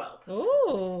 12.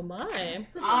 Oh my!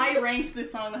 I ranked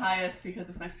this song the highest because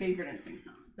it's my favorite NSYNC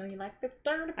song. Oh, you like this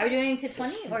third? Are we doing to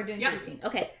 20 or doing Yep. 15?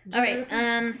 Okay. All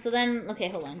right. So then, okay,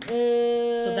 hold on.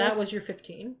 So that was your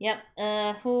 15. Yep.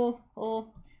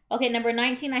 Okay, number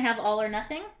 19. I have All or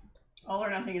Nothing. All or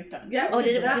Nothing is done. Yeah. Oh,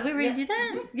 did that. we already do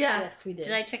that? Yeah. Yes, we did.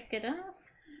 Did I check it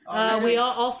off? We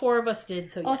all four of us did.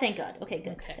 So Oh, yes. thank God. Okay,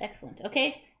 good. Okay. Excellent.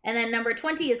 Okay, and then number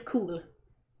 20 is Cool.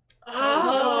 Oh,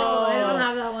 I don't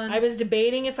have that one. I was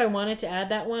debating if I wanted to add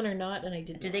that one or not, and I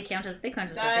did. Do they count as boy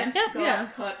That band? got Yeah.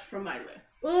 cut from my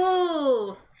list.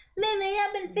 Ooh, Lily,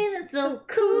 I've been feeling so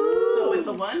cool. So it's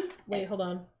a 1? Wait, hold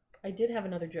on. I did have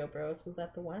another Joe Bros. Was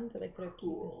that the one? Did I put a key?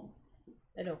 Cool.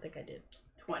 I don't think I did.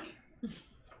 20.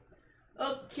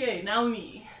 Okay, now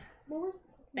me. What was?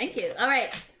 Thank you. All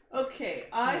right. Okay,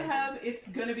 I have It's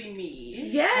Gonna Be Me.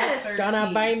 Yes! at Gonna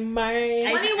 13. buy my.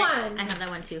 21. I have that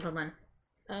one too. Hold on.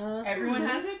 Everyone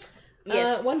has it?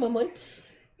 Yes. One moment.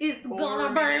 It's Or gonna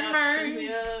maybe burn, not burn.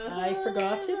 Shinzia. I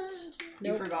forgot it.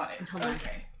 You Nope. forgot it. Hold on.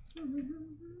 Okay.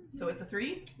 So it's a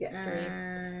 3? Yes.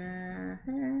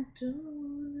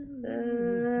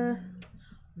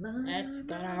 It's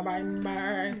gonna buy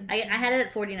my. I had it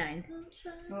at 49.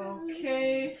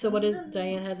 Okay. So what is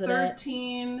Diane has it at?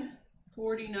 13,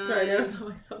 49. Sorry, that was on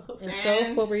myself. And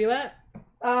so what were you at?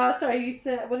 Sorry, you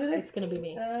said, what did I It's gonna be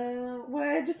me. well,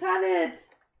 I just had it.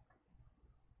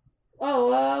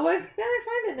 Oh, where can I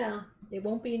find it now? It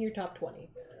won't be in your top 20.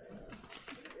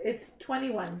 It's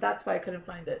 21. That's why I couldn't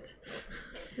find it.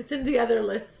 It's in the other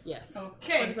list. Yes.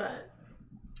 Okay. 25.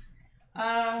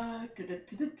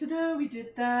 We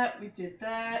did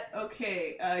that.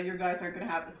 Okay, you guys aren't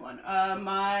gonna have this one.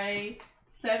 My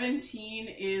 17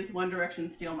 is One Direction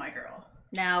Steal My Girl.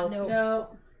 Now. No. No.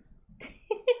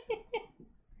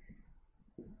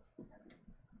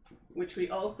 Which we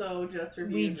also just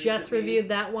reviewed. We just recently. reviewed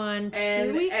that one 2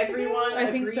 And weeks everyone ago?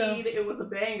 I think agreed so. it was a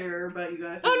banger, but you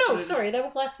guys. Oh no, couldn't- sorry, that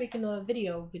was last week in the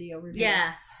video review.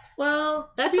 Yeah.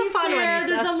 Well, That's to a be fun one. fair, It's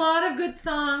there's us- a lot of good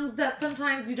songs that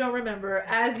sometimes you don't remember.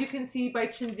 As you can see by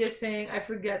Chinzia saying, I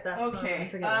forget that song. Okay, I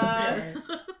forget what it is.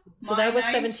 So My that was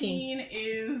 19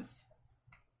 is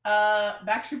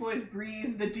Backstreet Boys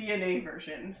Breathe, the DNA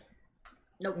version.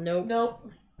 Nope.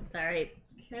 Nope. Sorry.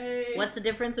 Okay. What's the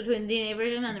difference between the DNA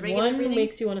version and the regular One breathing?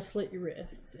 makes you want to slit your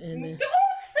wrists, and Don't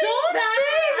Don't say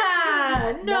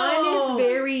that! No! one is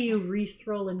very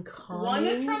urethral and calming. One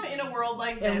is from In a World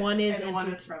Like This, And one is and one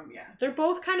Enter- is from They're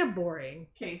both kind of boring.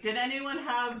 Okay, did anyone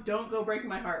have Don't Go Breaking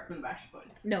My Heart from the Backstreet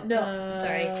Boys? No. No.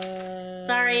 Sorry.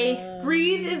 Sorry.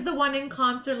 Breathe is the one in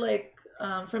concert, like,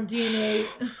 from DNA.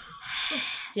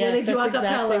 Yes, where they do that's a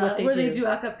cappella. exactly what they where do. they do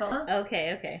a cappella.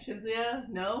 Okay. Shinzia?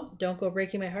 No? Don't go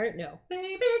breaking my heart. No.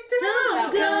 Baby,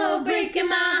 Don't go breaking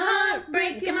my heart,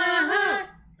 breaking my heart.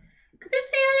 'Cause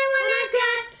it's the only one I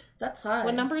got. That's high.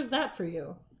 What number is that for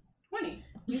you? 20.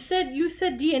 You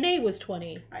said DNA was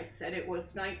 20. I said it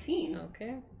was 19.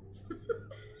 Okay.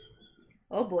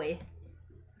 Oh boy.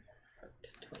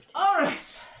 20.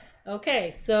 Alright.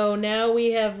 Okay, so now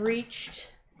we have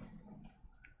reached.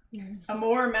 A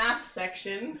more math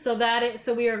section. So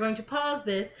we are going to pause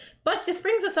this, but this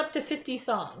brings us up to 50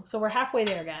 songs. So we're halfway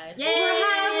there, guys. Yay! We're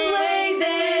halfway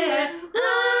there.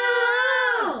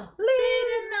 Oh!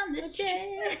 Sitting on this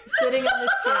chair. Sitting on this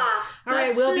chair. All right,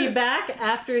 That's we'll be true. back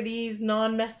after these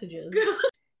non-messages.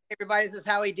 Hey everybody, this is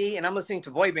Howie D, and I'm listening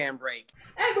to Boy Band Break.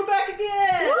 And we're back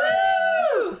again!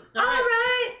 Woo! All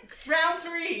right. Round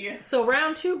 3. So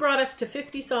round 2 brought us to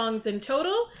 50 songs in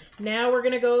total. Now we're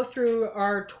going to go through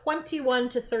our 21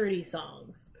 to 30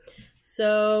 songs.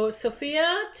 So,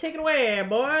 Sophia, take it away,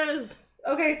 boys.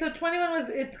 Okay, so 21 was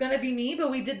It's Gonna Be Me,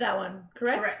 but we did that one,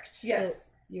 correct? Correct. Yes. So,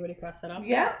 you already crossed that off?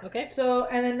 Yeah. Okay. So,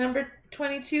 and then number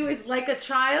 22 is Like a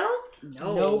Child.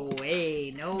 No Nope.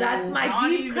 way. No. That's my Not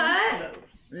deep even cut.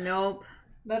 close. Nope.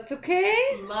 That's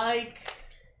okay. Like,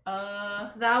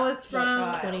 That was from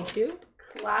Child. 22.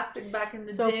 classic back in the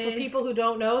So day. for people who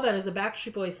don't know, that is a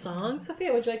Backstreet Boys song.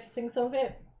 Sophia, would you like to sing some of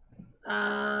it?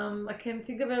 I can't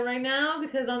think of it right now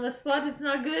because on the spot it's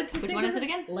not good to Which think one of is it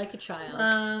again? Like a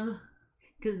Child.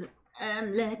 Because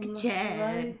I'm like a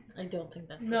child. I don't think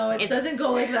that's the No, song. it It's- doesn't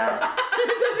go like that.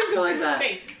 It doesn't go like that.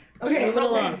 Okay, Okay, Move it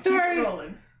along. keep sorry.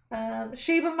 rolling.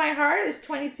 Shape of My Heart is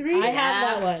 23. I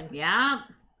have that one. Yeah.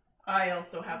 I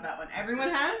also have that one. Everyone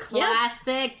has?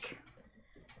 Classic.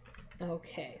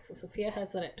 Okay, so Sophia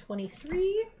has that at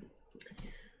 23.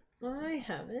 I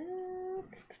have it.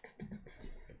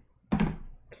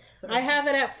 I have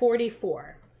it at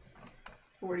 44.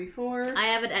 44, I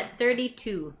have it at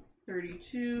 32.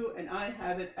 32, and I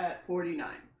have it at 49.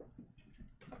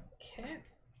 Okay.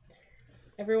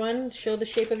 Everyone, show the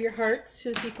shape of your hearts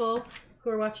to the people who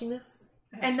are watching this.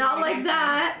 And not like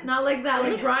that. Not like that. It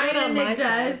Like looks Brian good on and my Nick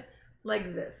side. does.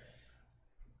 Like this.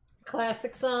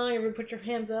 Classic song. Everyone put your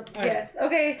hands up. All right. Yes.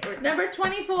 Okay. Number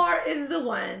 24 is the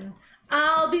one.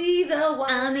 I'll be the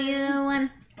one. I'll be the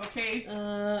one. Okay,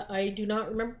 I did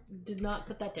not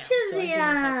put that down. So I did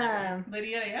not have that one.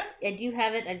 Lydia, yes? I do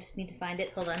have it. I just need to find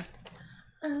it. Hold on.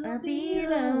 I'll be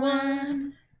the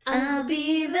one. I'll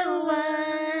be the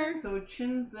one. So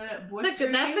Chinza,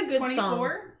 That's a good 24,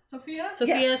 song. Sophia? Sophia's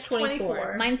Yes, 24.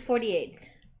 24. Mine's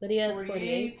 48. Lydia's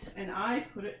 48. And I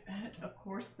put it at, of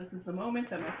course, this is the moment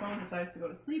that my phone decides to go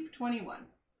to sleep, 21.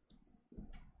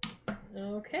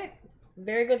 Okay.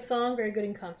 Very good song. Very good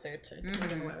in concert. I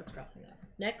don't know why I was crossing that.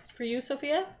 Next for you,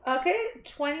 Sophia. Okay.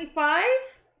 25.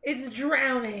 It's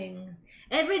Drowning.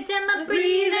 Every time I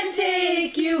breathe and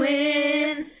take you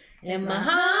in, And My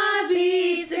heart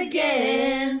beats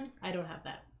again. I don't have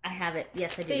that. I have it.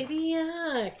 Yes, I do. Baby,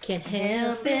 I can't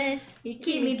help Help it. You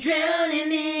keep me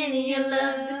drowning in your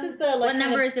love. This is the like. What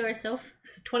number is yours, Soph?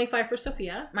 25 for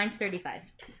Sophia. Mine's 35.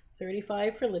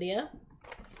 35 for Lydia.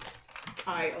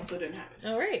 I also didn't have it.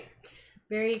 All right.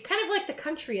 Very kind of like the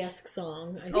country-esque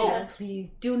song, I Oh, guess.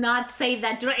 please do not say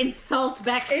that. Do not insult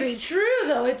Backstreet. It's true,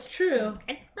 though. It's true.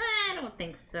 It's I don't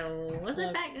think so. Was it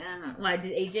Look. back? I don't know. Why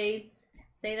did AJ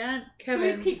say that?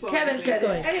 Kevin. Keep going, Kevin please. said Keep it.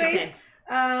 going. Anyways,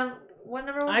 Okay. what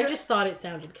number was I it? just thought it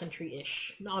sounded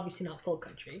country-ish. Obviously not full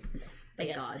country. Thank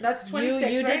Yes. God. That's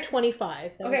 26, You right? did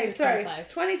 25. That was Okay, your sorry.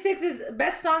 25. 26 is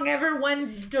best song ever,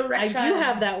 One I Direction. do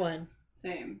have that one.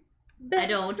 Same. I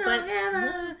don't, Best but song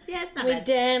ever. yeah, it's not We bad.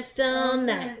 danced all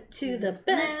night to the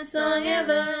best song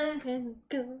ever. And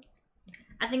go.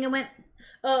 I think it went.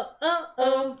 Oh, oh,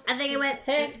 oh. I think it went.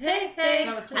 Hey, hey, hey.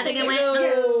 No, it's I think it not.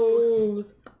 went.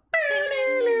 goes.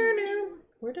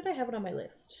 Where did I have it on my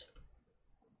list?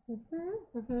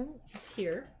 It's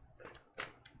here.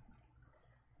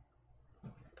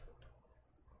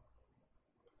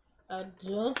 I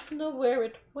don't know where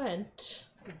it went.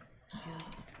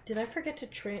 Did I forget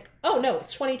to Oh, no,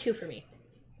 it's 22 for me.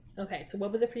 Okay, so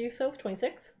what was it for you, Soph?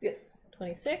 26? Yes.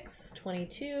 26,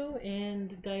 22,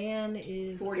 and Diane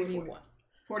is 41.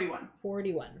 41.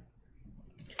 41.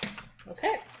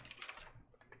 Okay.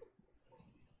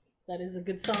 That is a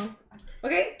good song.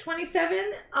 Okay,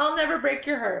 27, I'll Never Break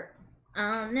Your Heart.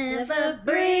 I'll never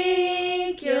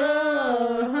break your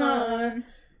heart.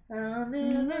 I'll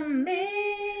Never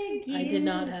make you. I did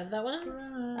not have that one.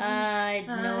 No,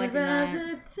 I did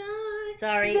not.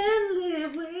 Sorry. Then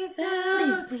live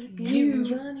without you.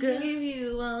 Give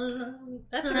you all.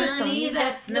 That's a good Honey, song.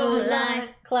 that's no lie.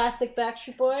 Classic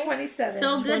Backstreet Boys. 27.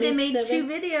 So good they made 27.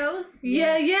 2 videos.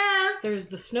 Yeah, Yes. yeah. There's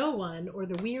the snow one or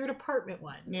the weird apartment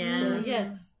one. Yeah. So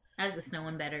yes. I like the snow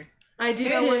one better. I do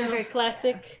Snow one, too. very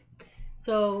classic.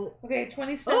 So Okay,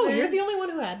 27. oh, you're the only one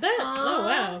who had that. Aw. Oh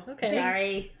wow. Okay.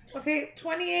 Sorry. Okay,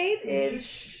 28 is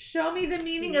Show Me the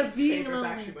Meaning of Least Being favorite Lonely.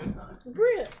 Backstreet Boys song.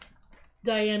 Bri-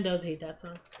 Diane does hate that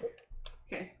song.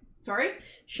 Okay. Sorry?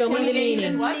 Show me the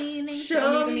meaning. What?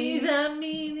 Show me the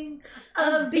meaning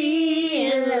of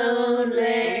being lonely.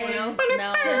 Anyone else?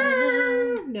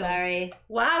 No. No. Sorry.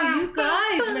 Wow, you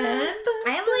guys, man. I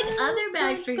have like other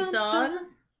Backstreet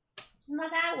songs. Just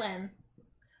not that one.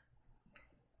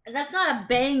 That's not a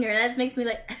banger. That makes me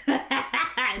like in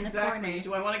the Exactly. corner.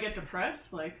 Do I want to get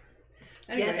depressed? Like,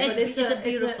 anyway. Yes, but It's a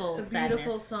beautiful a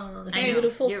beautiful sadness. song. I know,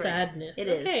 Beautiful you're right. sadness. It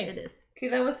is. Okay. It is. Okay,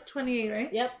 that was 28,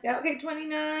 right? Yep. Yeah, okay,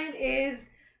 29 is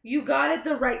You Got It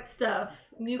the Right Stuff.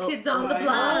 New Oh, Kids on the right.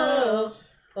 Block.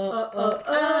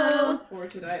 Oh. Or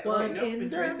did I? Oh, One wait, nope, in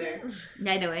it's the right there.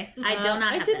 I know. I do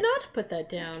not I have did that. not put that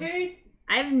down. Okay.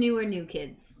 I have newer New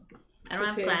Kids. I don't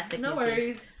Okay, have classic. No New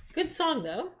worries. Kids. Good song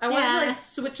though. I want Yeah. to like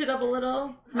switch it up a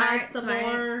little. Smart, Add some smart.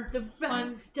 more The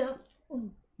fun stuff.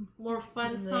 more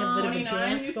fun They have a bit of a 29,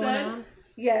 dance you going said? on.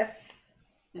 Yes.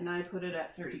 And I put it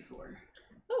at 34.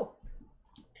 Oh.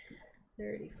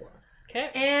 34. Okay.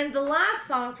 And the last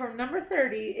song from number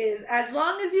 30 is As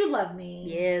Long As You Love Me.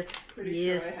 Yes. Pretty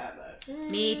yes. sure I have that.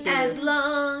 Me too. As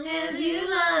long as you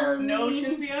love me. No,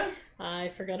 Chinzia? I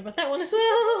forgot about that one as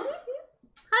well.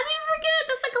 How do you forget?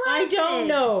 That's a I classic. don't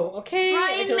know. Okay. I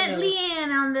Ryan don't met know.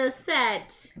 Leanne on the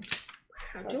set.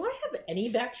 Wow, do I have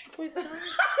any Backstreet Boys songs?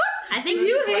 I think Do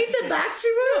you hate the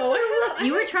Backstreet Boys? No, I have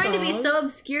you were trying to be so songs.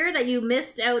 obscure that you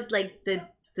missed out like the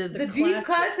The The deep classics.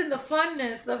 cuts and the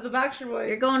funness of the Backstreet Boys.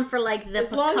 you're going for like the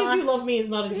As long as pecan- you love me is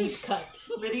not a deep cut.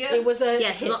 Lydia? It was a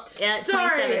Yes, hit.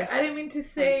 Sorry, 27. I didn't mean to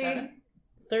say. 27.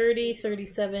 30,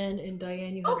 37, and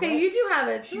Diane, you have Okay, what? you do have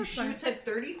it. She said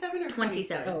 37 or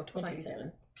 27. 27? Oh,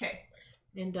 27. Okay.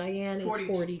 And Diane is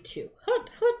 42. 42. Hut,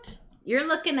 hut. You're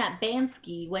looking at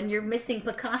Bansky when you're missing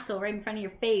Picasso right in front of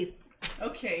your face.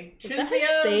 Okay. Is that how you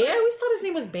say it? I always thought his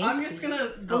name was Banksy. I'm just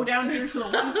gonna go down here to the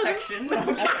one section.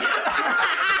 Okay.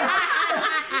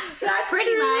 That's Pretty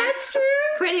true. much. That's true.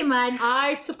 Pretty much.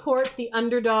 I support the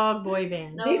underdog boy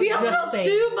bands. No. Maybe a Just little saying.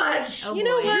 too much. Oh, You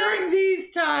know boy. what? During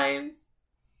these times.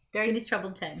 During these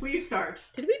troubled times. Please start.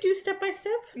 Did we do step by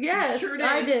step? Yes, Sure did.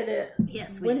 I did it.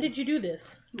 Yes, we When did. did you do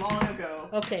this? Long ago.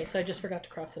 Okay, so I just forgot to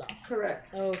cross it off.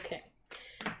 Correct. Okay.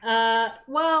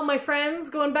 Well, my friends,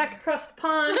 going back across the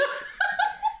pond,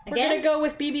 we're Again? gonna go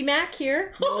with BB Mac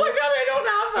here, Oh my god, I don't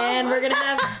have that and one. we're gonna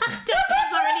have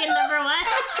It's already a number one.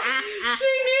 She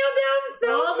nailed down so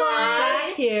Oh my. fast.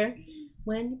 back here.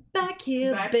 When you're back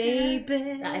here, Back here?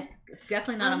 baby. It's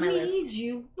definitely not I on my need list.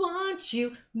 you, want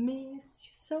you, miss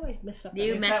you. So I messed up.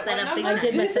 You that. messed that up big I I time.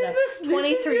 did mess This it up. is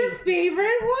 23. your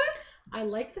favorite one? I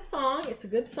like the song. It's a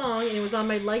good song, and it was on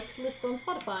my liked list on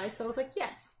Spotify. So I was like,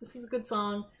 yes, this is a good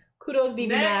song. Kudos, BB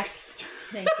Mac. Next.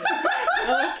 Thank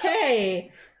you.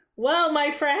 Okay. Well, my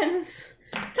friends,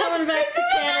 coming back to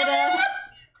Canada.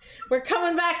 We're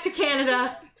coming back to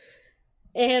Canada.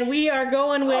 And we are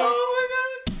going with Oh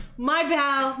my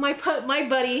pal, my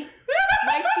buddy,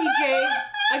 my CJ.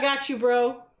 I got you,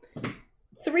 bro.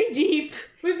 3 Deep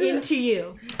my god. into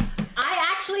you. I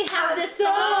actually have this So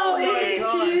song.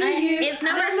 into you. It's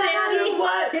number No matter 50.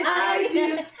 what I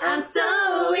do, I'm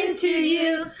so into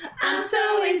you. I'm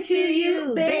so into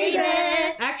you, baby.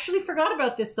 Actually forgot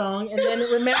about this song and then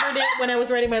remembered it when I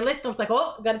was writing my list. I was like,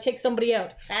 oh, got to take somebody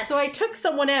out. That's- So I took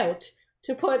someone out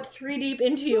to put 3 Deep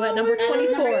into you at number That was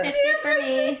 24. number 50 for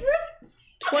me.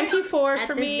 24 At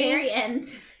for the me. very end.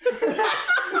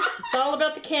 It's all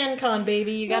about the CanCon,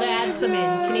 baby. You gotta add some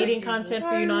in. Canadian content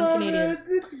for you non-Canadians.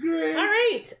 It's great. All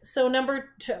right. So number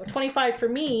 25 for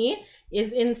me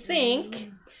is In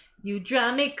Sync. You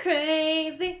drive me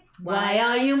crazy. Why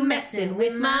are you messing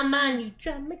with my mind? You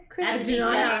drive me I crazy. do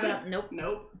not have it. Nope.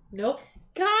 Nope. Nope.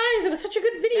 Guys, it was such a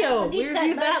good video. That's a deep We cut,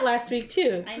 reviewed but- that last week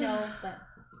too. I know, but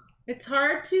It's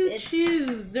hard to It's-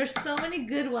 choose. There's so many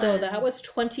good ones. So that was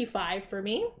 25 for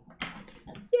me.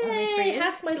 that's only for Yay, you.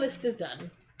 half my list is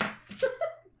done.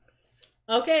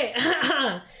 Okay.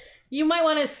 You might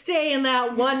want to stay in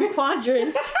that one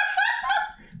quadrant.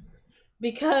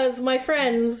 Because, my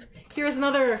friends, here's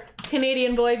another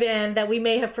Canadian boy band that we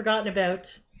may have forgotten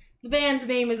about. The band's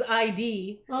name is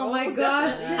ID. Oh my Oh,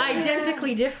 gosh. definitely.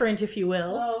 Identically different, if you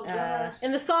will. Oh gosh.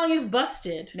 And the song is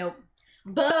Busted. Nope.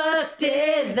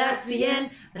 Busted, that's the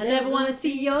end. I never want to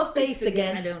see your face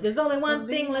again. I don't. There's only one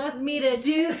thing left for me to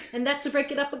do, and that's to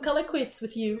break it up and call it quits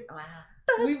with you. Wow.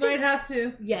 We might have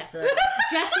to. Yes.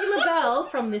 Jesse LaBelle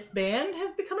from this band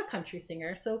has become a country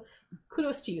singer, so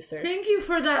kudos to you, sir. Thank you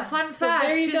for that fun So fact.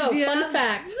 there you go. Cynthia. Fun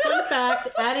fact,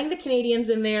 adding the Canadians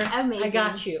in there. Amazing. I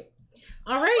got you.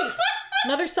 All right.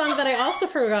 Another song that I also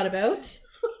forgot about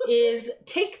is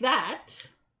Take That.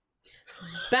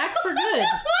 Back for Good.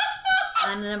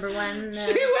 On number one. She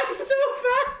went so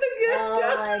fast again.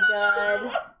 Oh my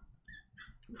god.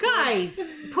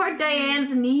 Guys, Poor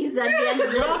Diane's knees at the end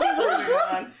of this.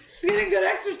 God. She's getting good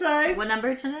exercise. What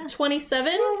number, Chana?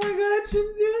 27. Oh my god,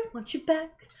 Cynthia. Want you back.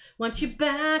 Want you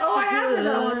back. Oh, for I have good.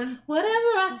 that one. Whatever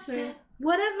I said.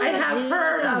 Whatever I have did,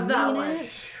 heard I of that mean one. it.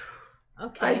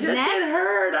 Okay. I just Next. said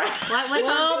heard. What's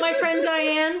Well, on? my friend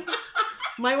Diane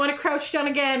might want to crouch down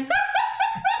again.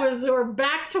 Because we're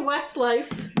back to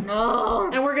Westlife. Oh.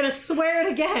 And we're going to swear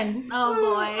it again. Oh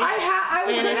boy. I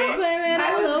was And I gonna, swear it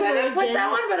I all was over gonna put again.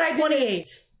 that one, but I didn't.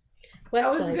 28. I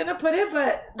was Westlife. gonna put it,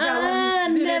 but that I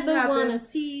one didn't never happen. want to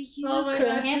see you Oh my cry.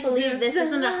 God. I can't believe this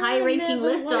isn't a high-ranking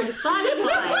list on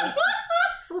Spotify.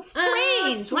 So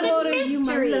strange. What swore a to you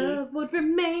my mystery. love would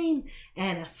remain,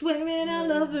 and I swear it I'll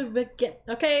love her again.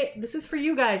 Okay, this is for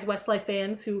you guys, Westlife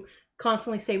fans, who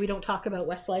constantly say we don't talk about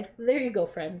Westlife. There you go,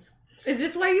 friends. Is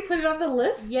this why you put it on the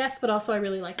list? Yes, but also I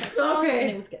really like that song, Okay. and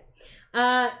it was good.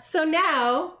 So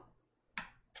now,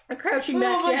 I'm crouching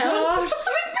back Oh my down. gosh.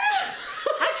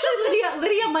 Actually,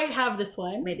 Lydia might have this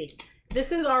one. Maybe.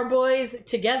 This is Our Boys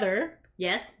Together.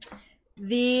 Yes.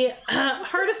 The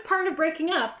hardest part of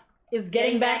breaking up is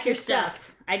getting back your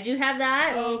stuff. I do have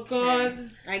that. Oh god.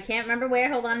 I can't remember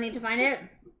where. Hold on, I need to find it.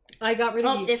 I got rid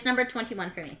of Oh, you. it's number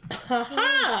 21 for me.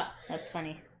 Ha-ha! That's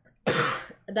funny.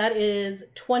 That is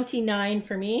 29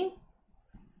 for me.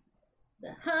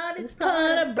 The hardest This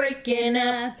part of breaking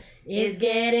up is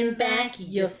getting back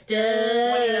your 29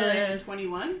 stuff. and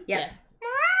 21. Yep. Yes.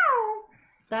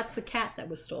 That's the cat that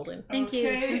was stolen. Thank you.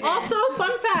 Okay. Suzanne. Also,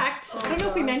 fun fact. I don't know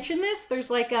if we mentioned this. There's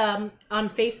like on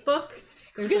Facebook.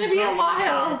 There's It's gonna like- be a I'll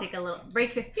while. take a little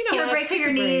break. For, You know give what? a break for Take your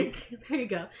a break. knees. There you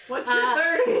go. What's your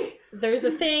 30? there's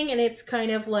a thing, and it's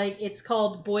kind of like, it's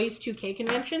called Boys 2K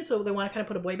Convention, so they want to kind of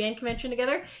put a boy band convention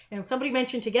together, and somebody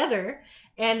mentioned Together,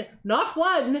 and not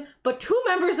one, but 2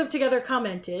 members of Together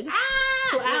commented.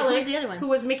 So Wait, who's Alex, the other one? who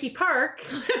was Mickey Park,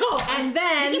 and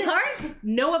then Mickey Park?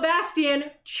 Noah Bastian,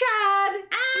 Chad.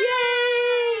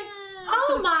 Yay!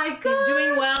 Oh my god! He's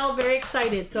doing well, very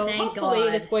excited. So Thank hopefully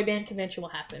God. this boy band convention will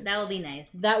happen. That will be nice.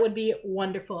 That would be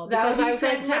wonderful. That Because would be I was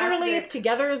like, fantastic. literally, if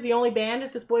Together is the only band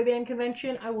at this boy band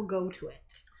convention, I will go to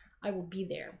it. I will be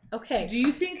there. Okay. Do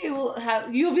you think it will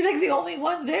have? You'll be like the only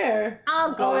one there.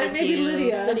 I'll go. Oh, and with maybe you.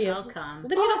 Lydia. Lydia. I'll come.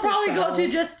 Lydia I'll doesn't probably go travel. to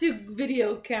just to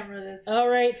video camera this. All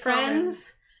right, friends.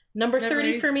 Comments. Number 30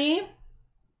 Memories. for me.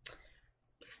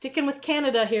 Sticking with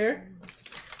Canada here.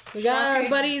 We got our Shocking.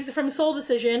 buddies from Soul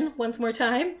Decision once more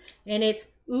time. And it's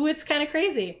Ooh, It's Kinda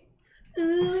Crazy.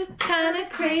 Ooh, it's kinda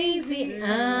crazy.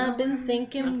 I've been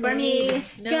thinking For me. maybe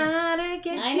gotta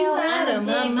get I you know, out I'm of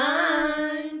a my dick.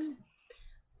 mind.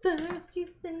 First you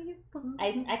say you want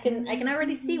I can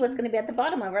already see what's going to be at the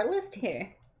bottom of our list here.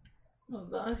 Oh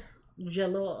god.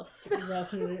 jealous. Is that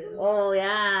who it is? Oh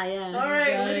yeah. All right,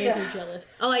 Guys Lydia. are jealous.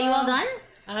 Oh, are you all done?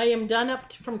 I am done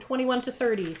up from 21 to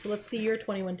 30. So let's see your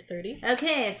 21 to 30.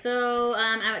 Okay, so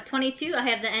I'm at 22. I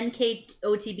have the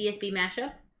NKOTBSB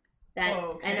mashup. That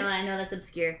Okay. I know that's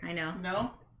obscure. I know.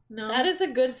 No? No. That is a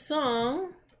good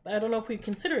song. I don't know if we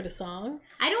consider it a song.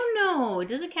 I don't know.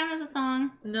 Does it count as a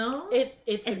song? no.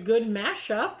 It's a good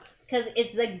mashup. Because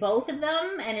it's like both of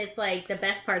them, and it's like the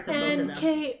best parts of both of them.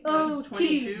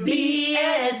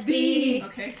 NKOTBSB.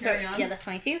 Okay, So carry on. yeah, that's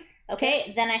 22.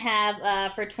 Okay, then I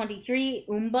have for 23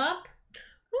 Umbop.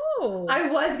 Oh, I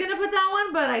was gonna put that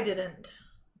one, but I didn't.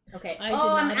 Okay. I did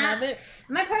not have it.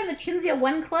 Am I part of the Chinzia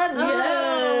One Club?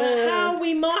 Oh, how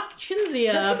we mock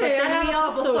Chinzia, That's okay. but I then have we a couple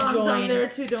also songs on join there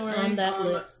too. Don't worry. on that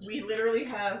list. We literally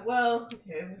have, well, okay,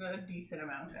 there's a decent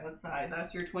amount outside.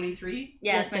 That's your 23?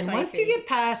 Yeah, it's my Listen, once you 23. get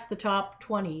past the top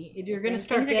 20, you're going to Things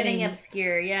start are getting getting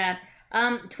obscure. Yeah.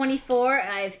 24.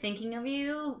 I'm thinking of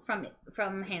you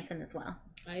from Hanson as well.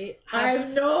 I I have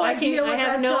no I can- idea I what have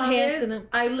that no song hands is. in it.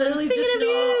 I literally thinking just of you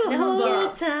know The all whole the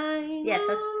Umbop. time. Yes,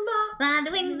 that's Fly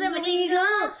the wings of an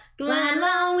eagle, glide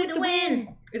along with the wind.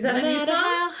 Is that No a new matter song?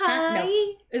 how high.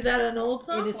 No. Is that an old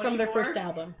song? It is from their 24? first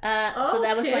album. So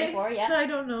that was Okay. 24. Yeah. I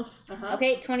don't know. Uh-huh.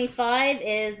 Okay, 25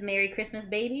 is Merry Christmas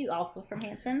Baby, also from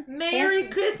Hanson. Merry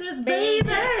Hanson. Christmas, Baby.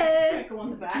 baby. Go on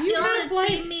the back. Do you Don't have, like-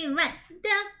 treat me right.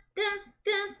 Dun, dun,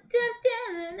 dun, dun,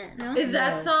 dun, dun. No? Is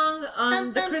that song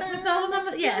on the Christmas album? I'm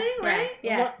assuming, Yeah, right?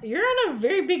 Yeah. Well, you're on a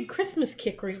very big Christmas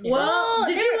kick right now. Well, Oh,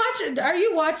 did you watch? Are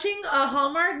you watching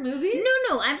Hallmark movies?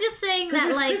 No, I'm just saying 'Cause that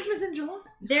there's like Christmas in July.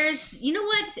 there's you know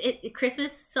what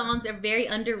Christmas songs are very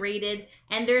underrated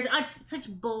and there's such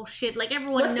bullshit like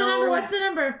everyone What's the knows. number? What's the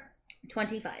number?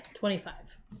 25. 25.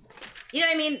 You know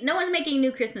what I mean? No one's making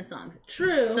new Christmas songs,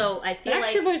 True. so I feel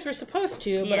Backstreet like Boys were supposed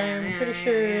to, but Yeah, I'm yeah, pretty yeah,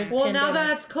 sure. yeah. well, now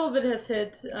pandemic. that COVID has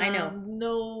hit, I know.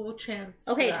 no chance.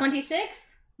 for okay, that.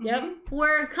 26. Yep.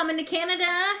 We're coming to Canada.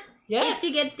 Yes. If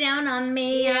you get down on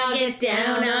me, Yeah, I'll get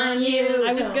down on you.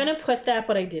 I was No. gonna put that,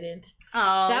 but I didn't.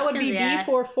 Oh, That would be yeah.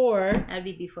 B44. That would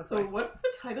be before. So what's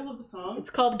the title of the song? It's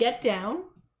called Get Down.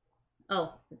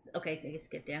 Oh, okay. I guess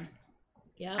get down.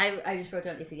 Yeah. I just wrote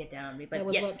down if you get down on me, but that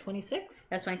was yes, what, 26?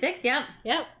 that's 26. Yeah.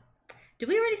 Yep. Did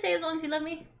we already say as long as you love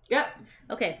me? Yep.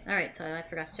 Okay, all right. So I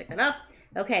forgot to check that off.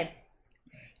 Okay.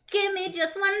 Give me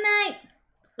just one night.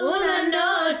 Una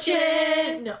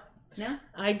noche. No. No.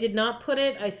 I did not put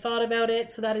it. I thought about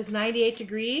it. So that is 98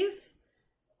 degrees.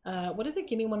 What is it?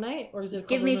 Give me one night? Or is it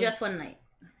Give called me Una- just one night.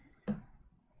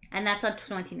 And that's on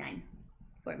 29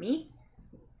 for me.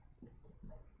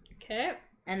 Okay.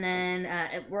 And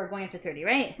then we're going up to 30,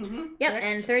 right? Mm-hmm. Yep. Correct.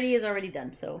 And 30 is already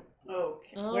done, so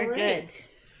Okay. All we're right. good.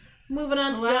 Moving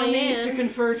on to Allow me to Diane.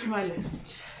 confer to my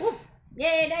list.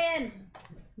 Yay, Diane!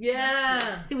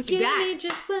 Yeah. See what you Give got. me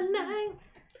just one night.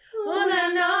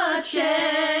 Una noche.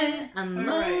 I'm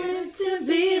All right. lonely to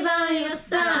be by your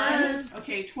side.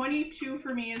 Okay, 22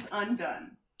 for me is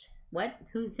Undone. What?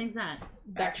 Who sings that?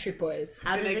 Backstreet Boys.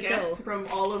 How And does I it guess go? from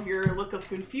all of your look of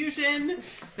confusion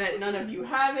that none of you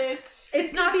have it.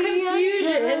 It's not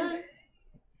confusion.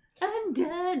 I'm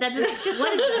dead. That It's just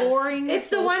what a is that? boring. It's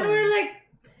the slow one song. where like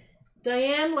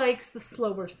Diane likes the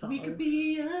slower songs. We could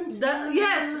be undone.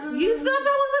 yes, you thought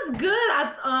that one was good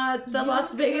at the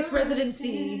Las Vegas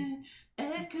residency.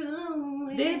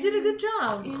 They did a good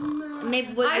job. Maybe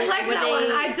I like that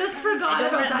one. I just forgot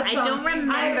about that I song. don't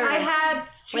remember. I had.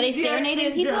 Were they Chinzia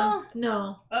serenading syndrome. people?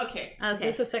 No. Okay. Is Okay.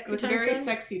 this a It sexy was a time very song?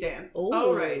 sexy dance. Oh,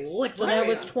 All right. Which So one? that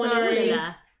was Sorry. 20. Sorry.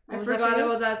 Yeah. I was that forgot for you?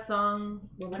 about that song.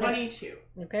 22.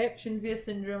 Okay. Shinzia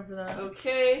syndrome for that.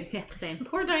 Okay. Yeah, same.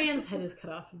 Poor Diane's head is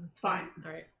cut off. It's fine.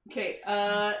 All right. Okay.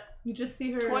 You just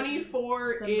see her.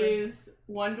 24 sunburn. is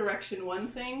One Direction One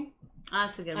Thing. Oh,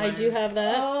 that's a good one. I do have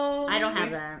that. Oh, I don't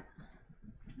have that.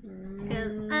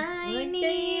 Cause I I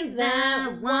need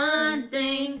that one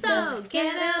thing. So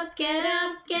get up, get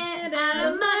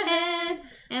out of my head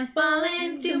and fall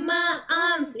into my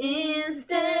arms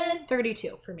instead.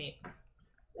 32 for me.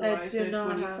 So I I did said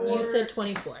not have 24. You said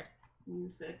 24. You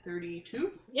said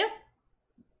 32. Yep.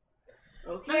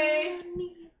 Okay.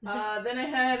 Then I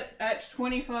had at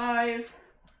 25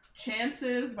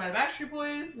 Chances by the Backstreet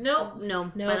Boys. Nope.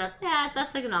 No, No. but yeah,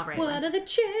 that's like an alright What one. are the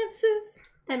chances?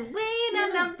 And we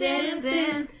end up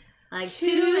dancing like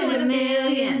 2 in a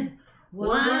million,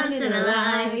 once in a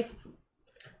life.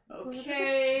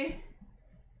 Okay.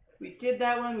 We did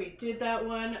that one. We did that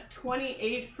one.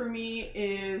 28 for me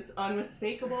is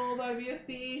Unmistakable by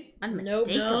VSB.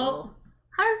 Unmistakable. Nope.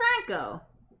 How does that go?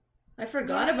 I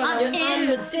forgot about that.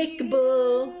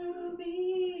 Unmistakable.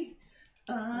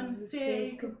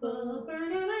 Unmistakable.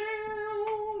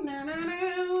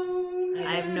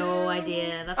 I have no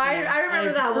idea. That's I another- remember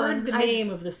I've that heard one. the name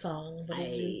of the song, but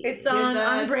It's Did on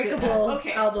that, did Unbreakable that.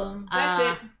 Okay. album.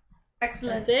 That's it.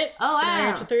 Excellent. that's it. Oh, So now you're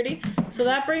wow. up to 30. So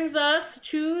that brings us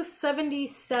to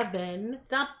 77.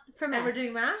 Stop for And we're math.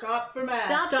 doing math? Stop for math.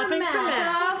 Stop. Stopping for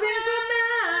math. Stopping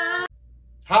for math.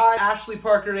 Hi, Ashley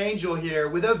Parker Angel here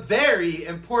with a very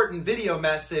important video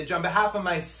message on behalf of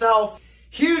myself.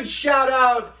 Huge shout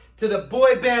out to the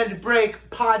Boy Band Break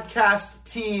podcast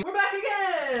team. We're back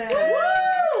again.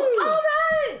 Woo! All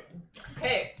right.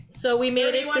 Okay. So we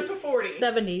made it 31 to to 40.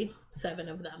 77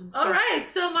 of them. So All right.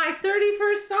 So my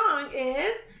 31st song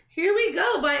is "Here We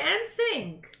Go" by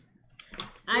NSYNC. Do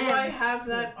I have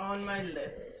that on my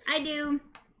list? I do.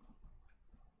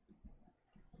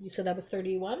 You said that was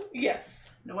 31? Yes.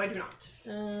 No, I do not.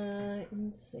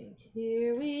 NSYNC.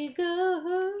 Here we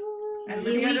go. And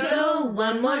Here we Lydia go does?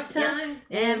 one more time.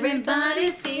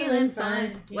 Everybody's feeling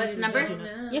fine. What's the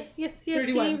number? Yes,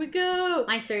 31. here we go.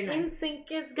 Mine's 39.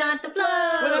 NSYNC has Got the flow.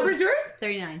 What number is yours?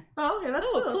 39. Oh, okay, that's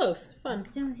Oh, close. close. Fun.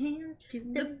 Put your hands to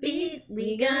the beat.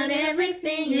 We got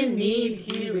everything you need.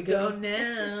 Here we go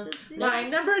now. My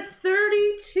number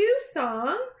 32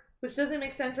 song, which doesn't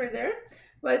make sense right there,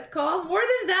 but it's called "More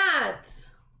Than That."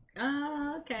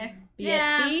 Oh, okay. BSB?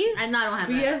 Yeah, I don't have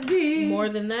that. BSB. More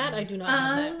than that, I do not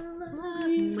have that.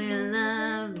 Will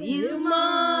love you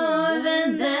more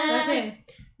than that. Okay.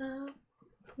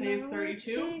 Is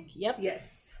 32? Yep.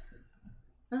 Yes.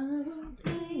 I will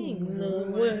sing the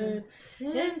words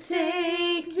and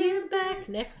take you back.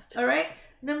 Next. All right.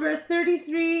 Number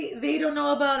 33. They Don't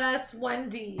Know About Us.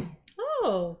 1D.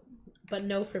 Oh, but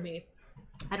no for me.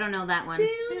 I don't know that one.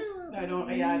 I don't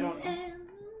know.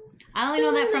 I only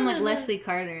know that from like Leslie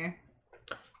Carter.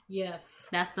 Yes.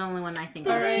 That's the only one I think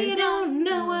All of. right. They don't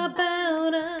know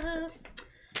about us.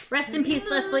 Rest in peace,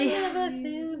 Leslie. Never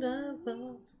think of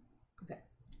us.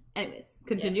 Anyways,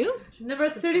 continue. Number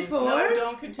 34. No,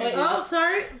 don't continue. Oh,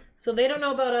 sorry. So they don't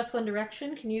know about us. One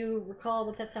Direction. Can you recall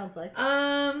what that sounds like?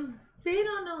 They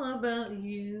don't know about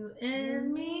you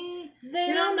and me.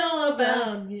 They don't know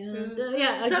about you.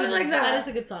 Yeah, I Something do- like that. That is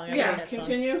a good song. I Yeah, like that song.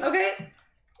 Continue. Okay.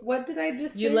 What did I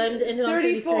just You say? lend into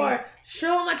 34.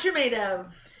 Show 'em what you're made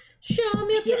of. Show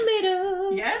me your Yes.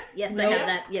 tomatoes. Yes? Yes, No? I have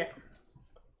that. Yes.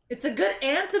 It's a good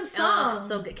anthem song. Oh,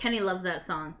 so good. Kenny loves that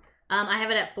song. I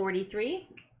have it at 43.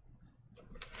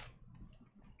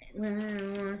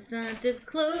 When walls start to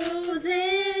close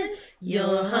in,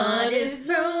 your heart is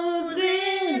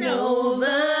frozen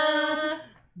over.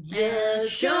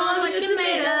 Just show 'em what you're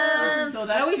made of. So I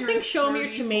that's always your think "Show Me Your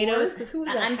 34? Tomatoes" because who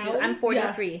was that? I'm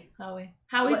 43. Howie.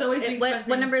 Howie's always doing What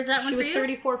something. number is that one She was for you?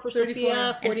 34 for 34.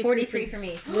 Sophia. And 43 for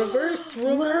me. Reverse.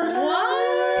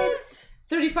 What?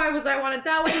 35 was I Want It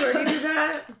That Way. We already did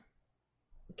that.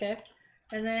 Okay.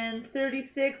 And then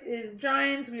 36 is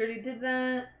Giants. We already did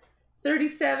that.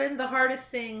 37, The Hardest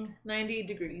Thing, 98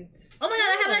 Degrees. Oh my god,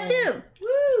 I have that too.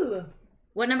 Woo!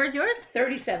 What number is yours?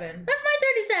 37. That's my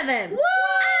 37. What?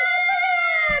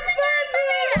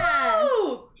 Yeah.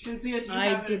 Woo! Shinzia, do you I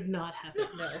have did not have it.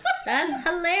 No. That's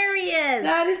hilarious.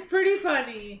 That is pretty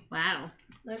funny. Wow.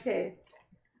 Okay.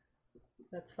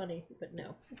 That's funny, but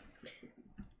no.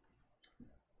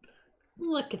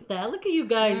 Look at that. Look at you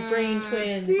guys, brain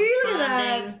twins. See, look at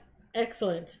Bonding. that.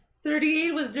 Excellent.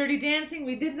 38 was Dirty Dancing.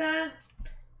 We did that.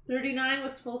 39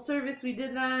 was Full Service. We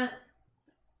did that.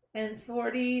 And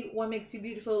 40, What Makes You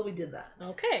Beautiful. We did that.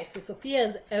 Okay, so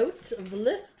Sophia's out of the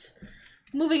list.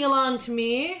 Moving along to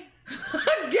me.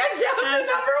 Get down to How's-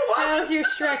 number 1. How's your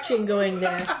stretching going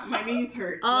there? My knees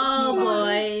hurt. Oh Let's move on.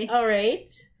 boy. All right.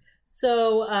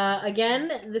 So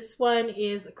again, this one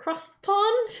is Across the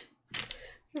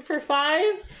Pond for 5,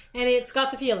 and it's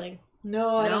Got the Feeling.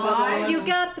 No, I don't No. know. You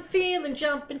got the feeling,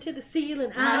 jump into the ceiling.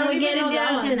 How I do don't we even get it know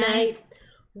down how tonight?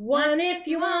 1 if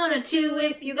you want, a 2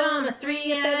 if you gonna, 3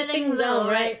 if everything's all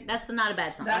right. That's not a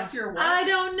bad song. That's your what? I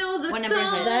don't know the What number is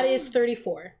song. it? That is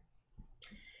 34.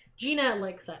 Gina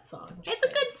likes that song. It's a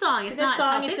good song. It's a It's good not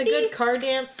song. top It's a 50. good car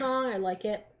dance song. I like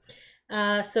it.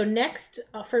 So next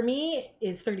for me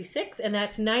is 36, and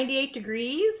that's 98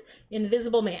 Degrees,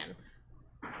 Invisible Man.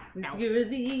 No. You're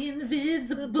the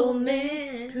invisible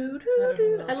man.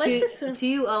 I like this. To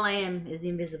you, all I am is the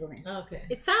Invisible Man. Okay.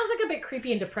 It sounds like a bit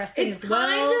creepy and depressing It's as well.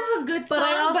 kind of a good song, but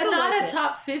I also but not like a it.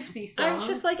 top 50 song. I was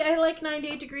just like, I like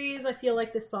 98 Degrees. I feel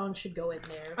like this song should go in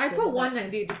there. I So put that-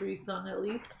 198 degree song at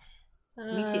least.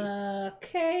 Me too.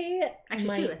 Okay. Actually,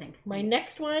 my, 2, I think. My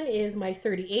next one is my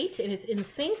 38, and it's In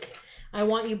Sync. I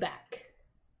Want You Back.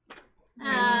 Might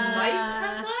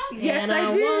have that? Yes, And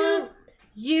I do. want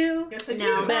you Yes, I do.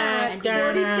 No. back.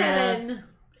 47.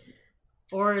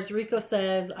 Or as Rico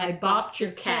says, I bopped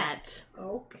your cat.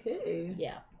 Okay.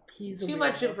 Yeah. He's a Too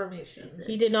much weirdo. information.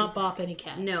 He did not bop any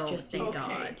cats. No, just thank you.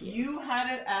 God. Okay, you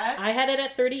had it at. I had it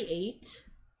at 38.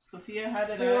 Sophia had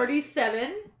it at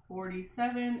 47.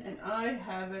 47, and I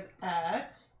have it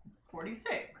at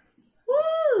 46.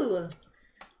 Woo!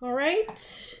 All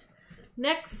right.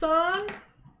 Next song.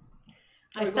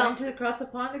 Are we going to across the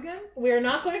pond again? We're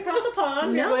not going across the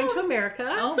pond. No. We're going to America.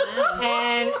 Oh,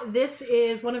 wow. And this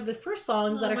is one of the first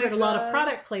songs that Oh I my heard a lot of God.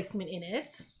 product placement in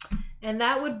it. And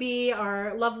that would be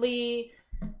our lovely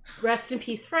rest in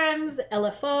peace friends,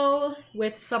 LFO,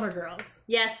 with Summer Girls.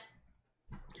 Yes.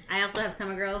 I also have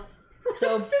Summer Girls.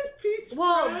 So,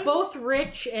 well, both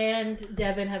Rich and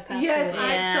Devin have passed Yes, away.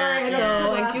 I'm sorry. So don't have to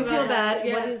I laugh do about feel that. bad.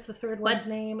 Yes. What is the third one's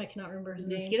name? I cannot remember his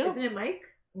name. Mosquito? Isn't it Mike?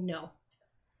 No.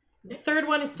 The third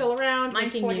one is still around. Mine's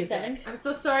making 47. music. I'm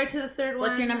so sorry to the third one.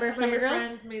 What's your number, For Summer your Girls?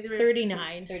 friends, may the rest-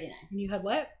 39. 39. And you had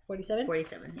what? 47?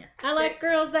 47, yes. I like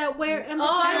girls that wear Emma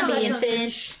Oh, I know Barbie that and song.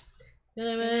 Finch.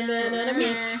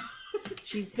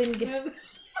 She's been good.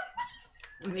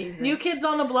 Amazing. New Kids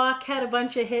on the Block had a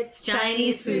bunch of hits.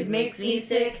 Chinese food makes me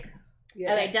sick.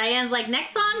 Yes. Okay, Diane's like,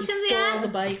 next song, She stole the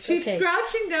Chinzia? bike. She's okay.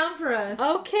 crouching down for us.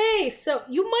 Okay, so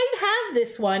you might have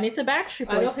this one. It's a Backstreet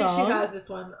Boys I don't think song. she has this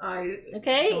one.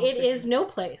 Okay, don't it think is No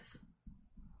Place.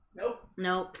 Nope.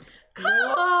 Nope. Come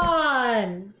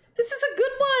on! This is a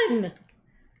good one!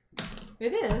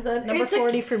 It is. Number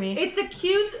 40 for me. It's a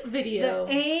cute video.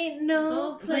 There ain't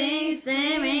no place,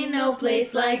 there ain't no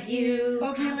place like you.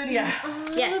 Okay, Lydia.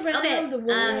 Yes, around okay. the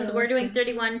world. So we're doing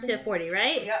 31 to 40,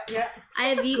 right? Yep. Yeah. I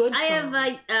That's have a you. good I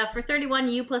song. have for 31,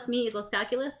 you plus me equals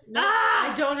calculus.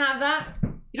 I don't have that.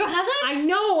 You don't have that? I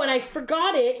know, and I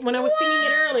forgot it when I was singing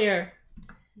it earlier.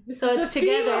 So This it's is the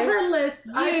theme together. of her list.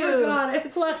 I You, forgot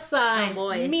it. Plus sign. Oh,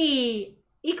 boy. Me.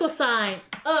 Equal sign.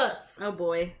 Us. Oh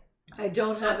boy, I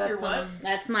don't have That's that your song. what?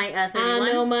 that's my I 31.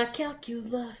 know my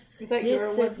calculus. Is that It your-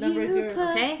 what says number is you yours?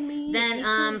 plus Okay, me then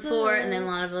equals 4, and then a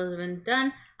us. lot of those have been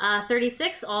done.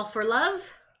 36, All for Love.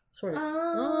 Sort of.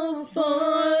 Oh, for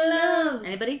love.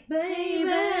 Anybody?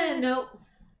 Baby. Nope.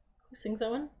 Who sings that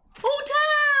one?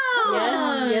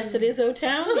 O-Town! Yes, it is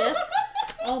O-Town. Yes.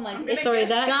 Oh my I'm god. gonna Sorry, guess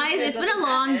that- Guys, it it's been a doesn't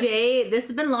long match. day. This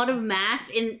has been a lot of math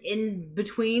in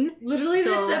between. Literally,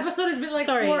 So- this episode has been like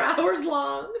Sorry. 4 hours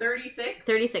long. 36.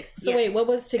 36. So yes. wait, what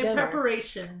was In together?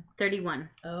 preparation. 31.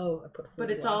 Oh, I put 41. But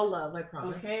it's all love, I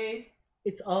promise. Okay.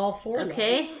 It's all for love.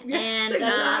 Okay, Yeah, and That's a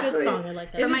exactly. good song. I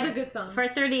like that. It's my- a good song. for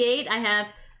 38, I have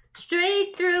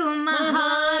Straight Through My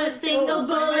Heart, a single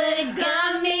bullet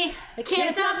got me. I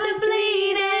Can't stop the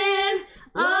bleeding.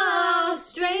 Oh,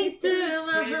 straight through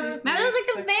my heart. Remember, that was like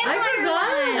the vampire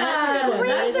forgot. one. That's a good one. Great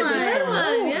That is a good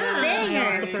one. song. Yeah. I Banger.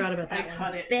 also forgot about I that one.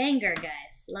 cut it. Banger,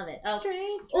 guys. Love it. Oh,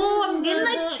 Straight oh I'm getting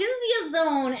through that the- Chinzia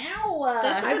zone. Ow.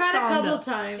 That's I've good had a song, couple though.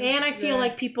 times. And I feel yeah.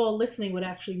 like people listening would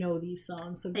actually know these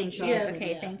songs. So good Thank job. you. Yes.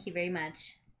 Okay, thank you very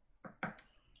much.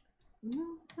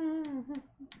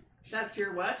 That's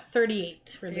your what?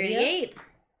 38 for Lydia. 38.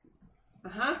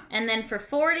 Uh-huh. And then for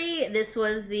 40, this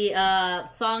was the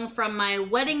song from my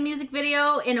wedding music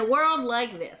video, In a World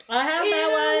Like This. I have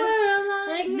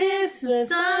that one. Like this with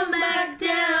Sun back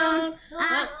down.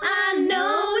 I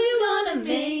know we want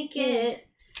to make it.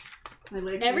 My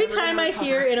legs Every are never time gonna I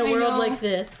hear recover. In a I World know. Like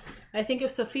This, I think of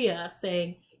Sophia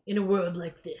saying, in a world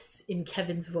like this in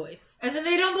Kevin's voice. And then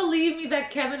they don't believe me that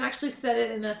Kevin actually said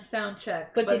it in a sound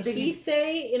check. But did he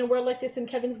say in a world like this in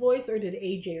Kevin's voice, or did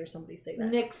AJ or somebody say that?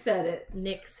 Nick said it.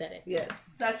 Nick said it.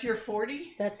 Yes. That's your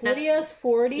 40? That's Lydia's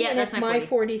 40, yeah, and that's that's my my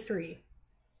 40. 43.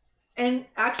 And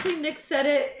actually, Nick said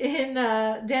it in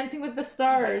Dancing with the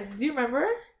Stars. Do you remember?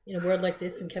 In a world like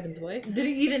this in Kevin's voice.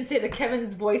 He didn't say the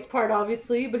Kevin's voice part,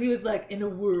 obviously, but he was like, in a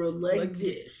world like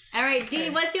this. All right, Dee,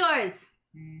 what's yours?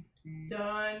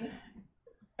 Done.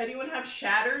 Anyone have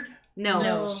Shattered?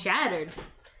 No. Shattered.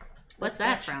 What's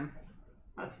that from?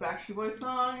 That's Backstreet Boys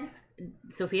song.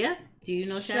 Sophia, do you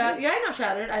know Shattered? Yeah, I know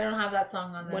Shattered. I don't have that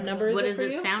song on there. What number is What it does for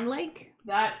it you? sound like?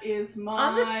 That is my...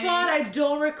 On the spot, I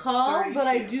don't recall, but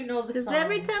I 32. do know the Because song.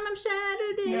 every time I'm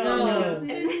shattered, it No.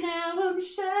 And now I'm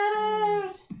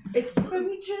shattered. It's When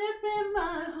you trip in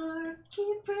my heart,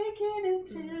 keep breaking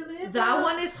until it that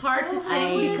one is hard to sing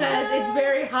I- because it's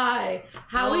very high.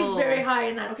 Howie's Oh. very high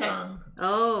in that Okay. song.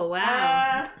 Oh,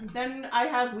 wow. Then I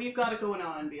have We've Got It Going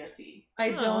On, BSB. I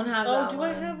don't have Oh, that do one.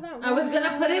 I have that one? I was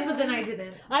gonna put it, but then I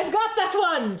didn't. I've got that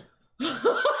one!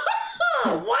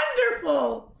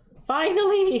 Wonderful!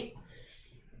 Finally!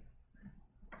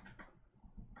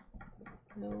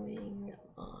 Going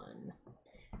on.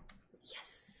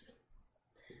 Yes.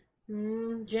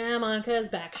 Jam on, cause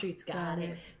Backstreet's got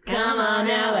it. Come on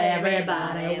now,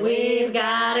 everybody. We've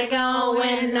got it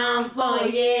going on for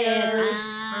years.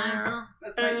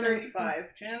 That's my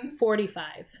 35. Chins?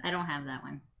 45. I don't have that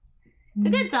one. It's a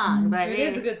good song, but It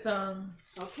is a good song.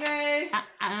 Okay.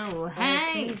 Oh,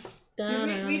 hey.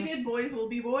 Did we did Boys Will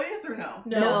Be Boys or no?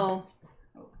 No.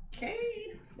 Okay.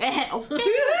 Okay.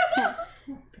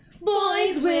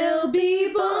 Boys will be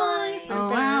boys.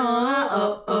 Oh.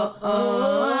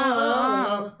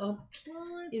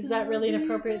 Is that really an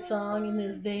appropriate song in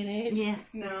this day and age? Yes.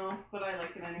 No, but I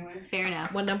like it anyways. Fair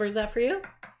enough. What number is that for you?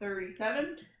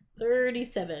 37.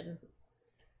 37.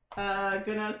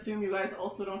 Gonna assume you guys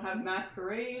also don't have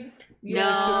Masquerade.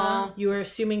 No. You are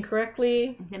assuming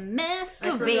correctly. The I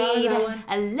forgot masquerade. that one.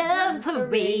 I love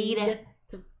parade.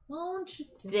 Won't you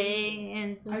Day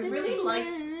and I really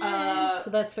liked So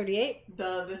that's 38.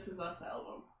 the This Is Us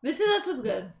album. This is us was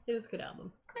good. It was a good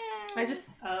album. I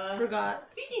just Uh, forgot.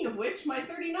 Speaking of which, my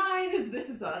 39 is This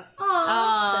Is Us. Aww.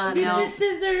 Oh, This no. is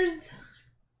scissors.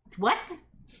 What?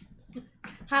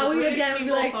 Howie British again would be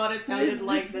people like, thought it sounded this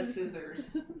like the is-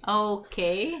 Scissors.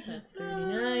 Okay. That's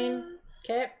 39.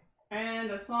 Okay.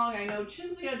 And a song I know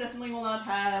Chinzia definitely will not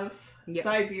have. Yep.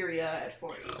 Siberia at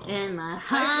 40. In my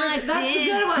heart, that's a good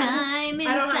did one. time in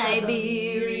I don't have that So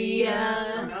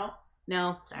Siberia. no.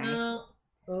 No, sorry. No.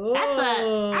 Oh, That's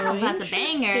a- I don't know if that's a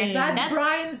banger. interesting. That's, That's-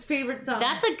 Brian's favorite song.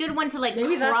 That's a good one to like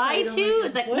Maybe that's why cry you don't to. like it.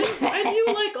 It's like What? Why do you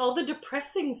like all the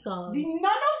depressing songs? None of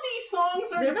these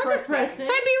songs are They're not depressing.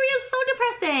 Siberia's so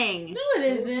depressing. No,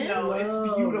 it isn't. No,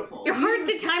 it's beautiful. Your heart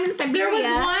did time in Siberia. There was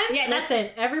one- Yeah, that's. Listen,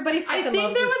 everybody I fucking think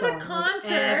loves there this was a song.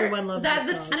 concert Everyone loves that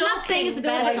this the song. I'm not saying it's a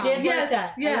There bad was I a- did Yes, like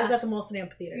that. yeah. I was at the Molson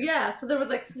Amphitheater. Yeah, so there was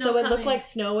like snow So it coming. looked like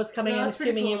snow was coming. No, I'm that's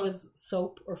pretty assuming it cool. was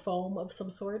soap or foam of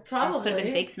some sort. Probably. Could have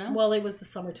been fake snow. Well, it was the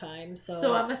summertime, so.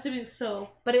 So I'm assuming so.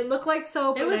 But it looked like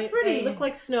soap. It and was pretty. It looked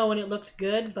like snow, and it looked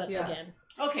good. But Yeah. again,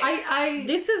 Okay. I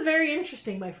this is very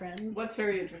interesting, my friends. What's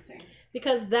very interesting?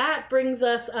 Because that brings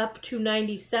us up to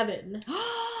 97 we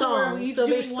songs. So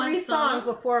there's doing one 3 songs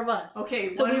song? with 4 of us. Okay,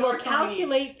 So one we will more song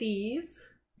calculate these each.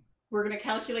 We're gonna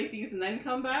calculate these and then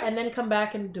come back. and then come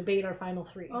back and debate our final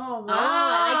 3. Oh, wow.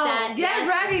 I like that. Get Yes.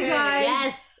 ready, Okay. guys.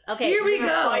 Yes. Okay. Here we We're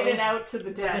gonna go. fight it out to the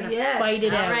death. Yes. Fight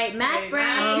it All out. right, Matt Okay,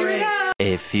 Brown. Here we go.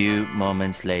 A few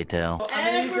moments later.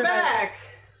 And we're back.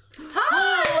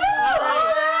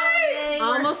 Hi.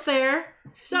 Almost there.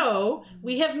 So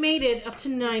we have made it up to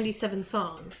 97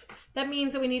 songs. That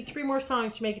means that we need 3 more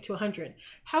songs to make it to 100.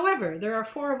 However, there are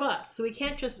 4 of us, so we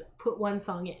can't just put one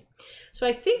song in. So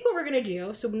I think what we're going to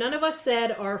do, so none of us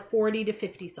said are 40 to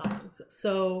 50 songs.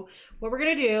 So what we're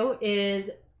going to do is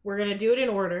we're going to do it in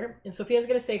order, and Sophia's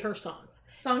going to say her songs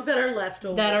Songs that are left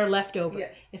over. that are left over.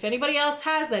 Yes. If anybody else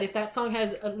has that, if that song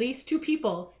has at least 2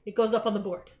 people, it goes up on the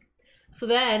board. So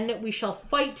then we shall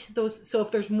fight those. So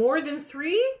if there's more than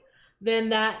 3, then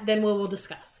we'll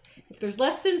discuss. If there's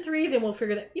less than 3, then we'll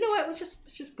figure that. You know what? Let's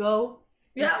just go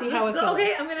and Yeah, see how it let's goes. go.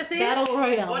 Okay, I'm gonna say it. Battle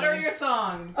Royale. What are your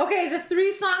songs? Okay, the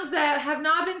 3 songs that have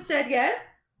not been said yet.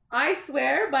 I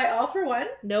Swear by All For One.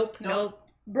 Nope. Nope.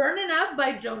 Burnin' Up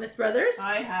by Jonas Brothers.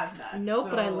 I have that. Nope.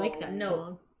 But I So, like that no.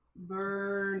 song.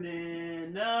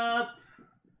 Burning Up.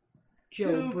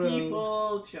 Joe 2 Bro.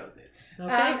 people chose it. Okay.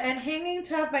 And Hanging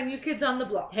Tough by New Kids on the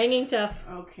Block. Hanging Tough.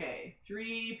 Okay,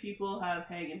 3 people have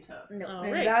Hangin' Tough. No. And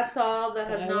Alright. that's all that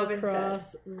So has I not will been said.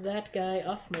 cross that guy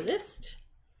off my list.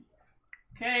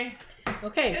 Okay.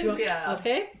 Okay. Do you want- Cynthia.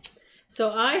 okay.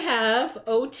 So I have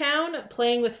O-Town,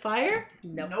 Playing with Fire.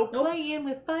 Nope. Playing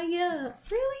with Fire.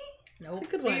 Really? Nope. It's a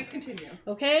good Please one. continue.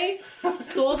 Okay.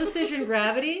 Soul Decision,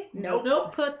 Gravity. Nope.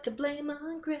 Nope. Put the blame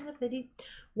on gravity.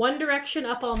 One Direction,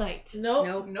 Up All Night. Nope.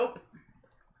 Nope. Nope.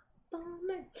 All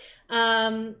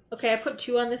night. Okay, I put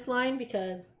 2 on this line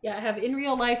because I have In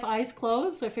Real Life, Eyes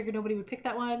Closed, so I figured nobody would pick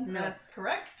that one. No. That's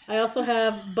correct. I also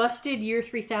have Busted, Year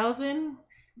 3000.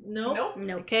 Nope. Nope.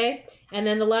 Nope. Okay, and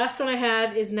then the last one I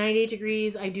have is 98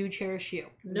 Degrees, I Do Cherish You.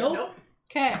 Nope. Nope.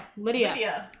 Okay, Lydia.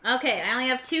 Lydia. Okay, I only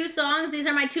have 2 songs. These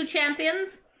are my 2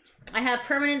 champions. I have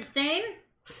Permanent Stain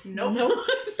Nope.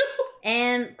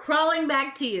 and Crawling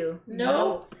Back to You.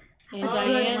 Nope. And Good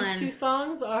Diane's one. 2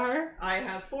 songs are. I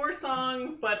have 4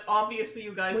 songs, but obviously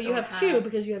you guys Well, you don't have 2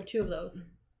 because you have 2 of those.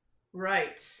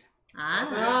 Right.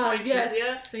 That's a good Ah, point, yes.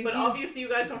 Cynthia. Thank But you. obviously you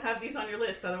guys don't have these on your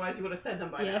list, otherwise you would have said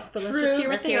them by Yes, now. but let's True. just hear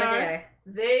what Let's they hear what are. they are.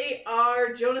 They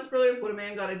are Jonas Brothers, What a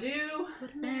Man Gotta Do,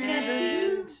 What am I gonna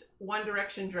do? and One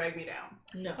Direction, Drag Me Down.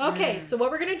 No. Okay, so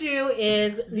what we're gonna do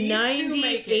is These 2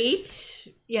 make 98.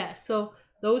 Yeah, so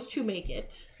those 2 make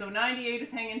it. So 98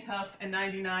 is Hanging Tough, and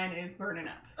 99 is Burning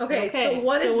Up. Okay, so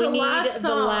what is we the need last song?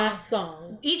 the last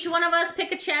song. Each one of us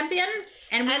pick a champion,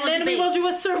 and we And will then debate. we will do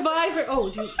a Survivor.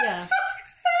 Oh, yeah.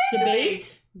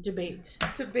 Debate.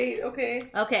 Debate, okay.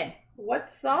 Okay,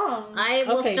 What song? I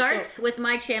will Okay, start with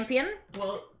my champion.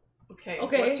 Well, okay.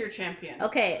 Okay. What's your champion?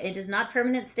 Okay, it is not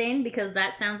Permanent Stain because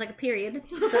that sounds like a period.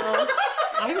 So,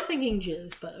 I was thinking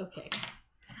jizz, but okay.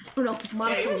 no,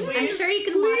 Okay, I'm please. sure you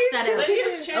can wash that out.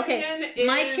 Lydia's champion is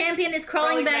My champion is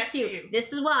Crawling Back to You.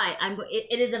 This is why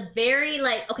it is a very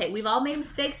okay. We've all made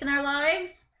mistakes in our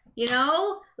lives, you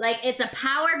know. Like it's a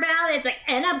power ballad. It's like,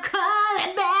 and I'm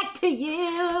calling back to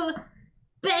you,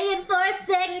 begging for a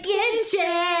second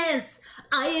chance.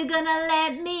 Are you gonna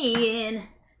let me in?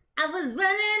 I was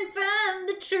running from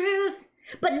the truth,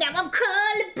 but now I'm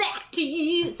calling back to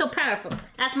you. So powerful.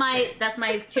 That's my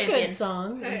It's a champion. good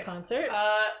song Okay. in concert.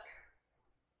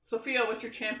 Sophia, what's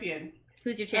your champion?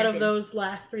 Who's your Out champion? of those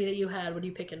last 3 that you had, what are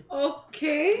you picking?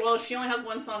 Okay. Well, she only has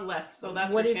 1 song left, so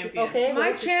that's What her is champion. okay? My what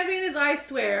is your- champion is I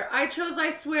Swear. I chose I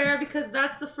Swear because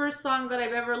that's the first song that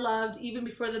I've ever loved, even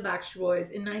before the Backstreet Boys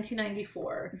in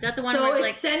 1994. Is that the one So where it's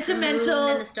it's like sentimental.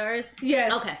 Moon and the stars?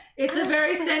 Yes. Okay. It's a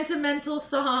very sentimental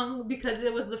song because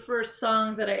it was the first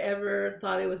song that I ever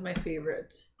thought it was my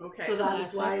favorite. Okay. So that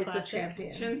is Classic, why it's classic. a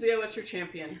champion. Shinzia, what's your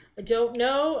champion? I don't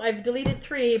know. I've deleted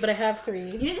 3, but I have 3.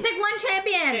 You need to pick one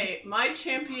champion. Okay, my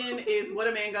champion is What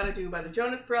a Man Gotta Do by the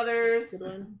Jonas Brothers. Good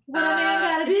one. What a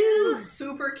man gotta do.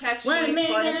 Super catchy, What a Man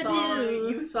fun Gotta song. Do.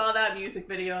 You saw that music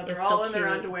video. They're It's all so in their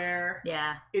cute. underwear.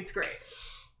 Yeah. It's great.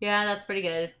 Yeah, that's pretty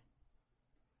good.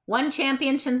 One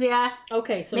champion, Shinzia.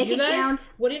 Okay, so Make you it guys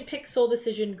count. wouldn't pick Soul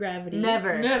Decision, Gravity.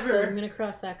 Never. Never. So I'm gonna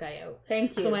cross that guy out.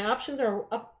 Thank you. So my options are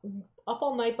Up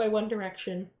All Night by One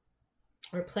Direction,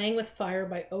 or Playing with Fire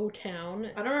by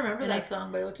O-Town. I don't remember And that I-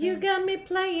 song by O-Town. You got me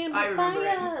playing I with remember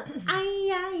fire.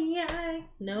 Ay.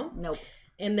 No? Nope.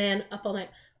 And then Up All Night.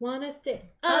 Wanna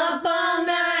stay Up all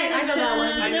night. I know that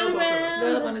one. I know both of those.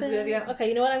 The other one is good, yeah. Okay,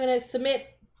 you know what? I'm gonna submit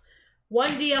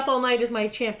 1D Up All Night as my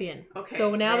champion. Okay,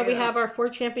 So now that we there you have our 4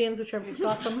 champions, whichever we've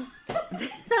got them.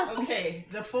 Okay,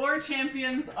 the 4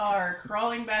 champions are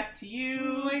Crawling Back to Oh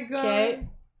You, my god. Okay.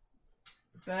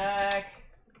 Back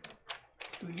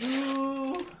to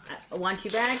You. I want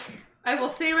you back. I will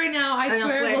say right now, I know,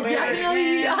 swear wait, we'll wait, definitely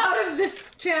wait. be out of this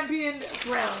champion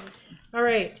round. All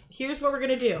right, here's what we're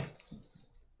gonna do.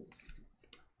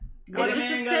 What It's a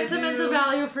just Man a Gotta sentimental Do.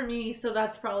 value for me, so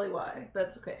that's probably why.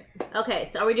 That's okay. Okay,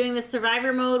 so are we doing the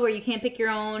survivor mode where you can't pick your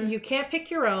own? You can't pick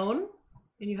your own,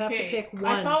 and you have to Okay, pick one.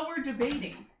 I thought we're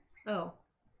debating. Oh.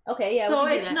 Okay, yeah. so we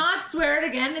can do it's that. not swear it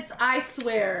again, it's I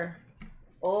swear.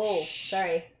 Oh,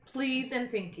 sorry. Please and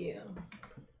thank you.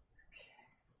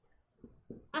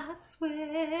 I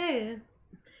swear.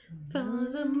 For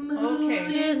the moon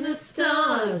Okay. and the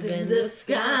stars in the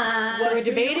sky. So What we're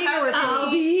do you debating have or in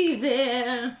I'll be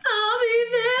there. I'll be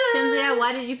there. Shinzia,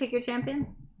 why did you pick your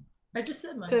champion? I just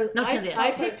said mine. because No, Cynthia.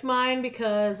 I picked mine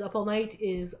because Up All Night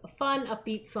is a fun,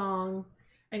 upbeat song.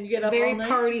 And you get It's a up very all night?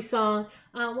 party song.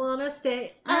 I wanna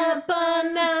stay up all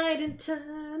night and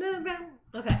turn around.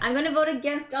 Okay. I'm gonna vote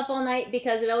against Up All Night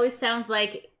because it always sounds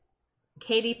like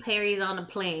Katy Perry's on a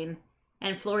plane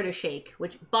and Florida Shake,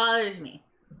 which bothers me.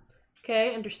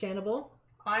 Okay, understandable.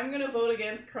 I'm gonna vote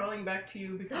against Crawling Back to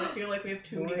You because I feel like we have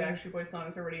too many Boring. Backstreet Boys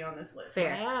songs already on this list.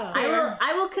 Fair. Yeah.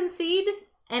 I will concede,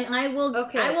 and I will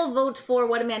vote for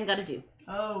What a Man Gotta Do.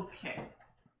 Okay.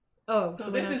 Oh, So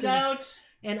we're this not is doing- out.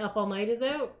 And Up All Night is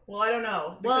out? Well, I don't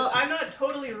know. Because Well- I'm not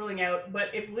totally ruling out,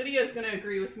 but if Lydia's gonna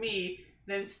agree with me,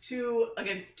 then it's 2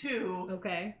 against 2.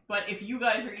 Okay. But if you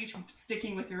guys are each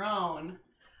sticking with your own,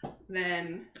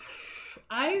 then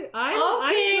I'm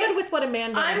Okay. good with what a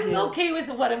man gotta I'm do. okay with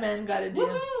what a man gotta do.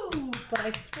 woohoo! But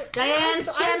I swear, Diane's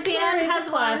I swear champion is has a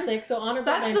classic, so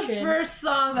honorable That's mention. the first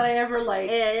song that I ever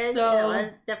liked. It so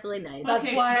was definitely nice. That's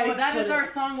Okay, why so I that put is it- our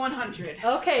song 100.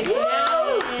 Okay, so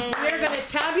now Yay. we're gonna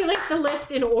tabulate the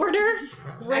list in order,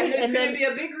 right? And it's And gonna then be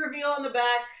a big reveal on the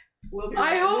back. We'll be I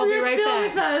right- hope We'll be you're right still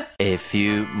back. with us. A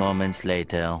few moments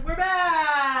later. We're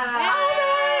back!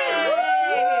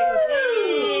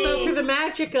 So through the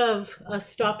magic of us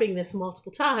stopping this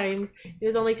multiple times, it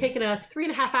has only taken us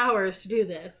 3.5 hours to do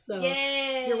this. So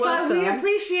Yay. You're But welcome. we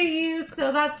appreciate you,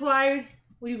 so that's why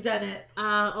we've done it.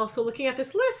 Also looking at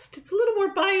this list, it's a little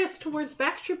more biased towards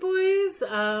Backstreet Boys.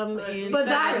 And But Except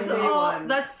that's for all. one.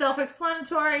 That's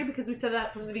self-explanatory because we said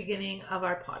that from the beginning of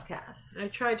our podcast. I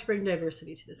tried to bring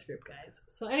diversity to this group, guys.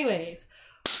 So, anyways,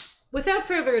 without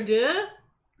further ado,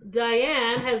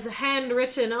 Diane has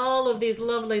handwritten all of these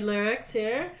lovely lyrics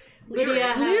here. Lydia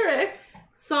has Lyrics.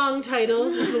 song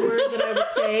titles is the word that I was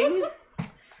saying.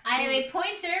 I have a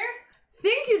pointer,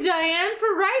 Thank you, Diane,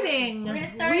 for writing. We're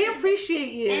gonna start- We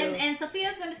appreciate you. and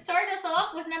Sophia's going to start us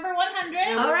off with number 100.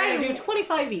 And All we're right. gonna do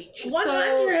 25 each.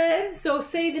 100. So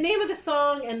say the name of the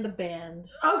song and the band.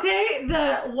 Okay,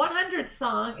 the 100th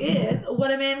song is What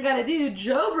a Man Gotta Do,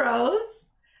 Joe Bros.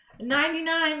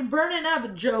 99, Burning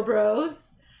Up, Joe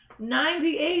Bros.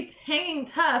 98, Hanging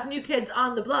Tough, New Kids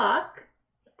on the Block.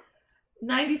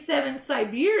 97,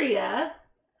 Siberia.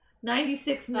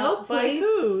 96, No By Place.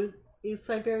 who is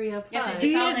Siberia You have to Pie?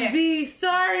 be- It's all BSB,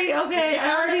 sorry, okay, It's I on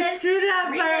the already list. screwed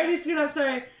up, Read it.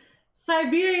 sorry.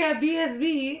 Siberia,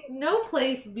 BSB, No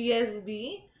Place,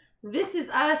 BSB, This Is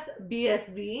Us,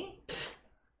 BSB,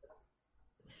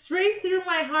 Straight Through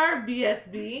My Heart,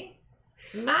 BSB,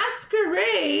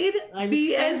 Masquerade, I'm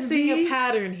BSB, sensing a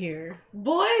pattern here.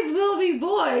 Boys Will Be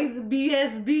Boys,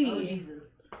 BSB. Oh, Jesus.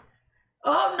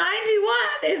 Oh,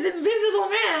 91 is Invisible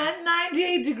Man,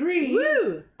 98 Degrees.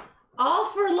 Woo! All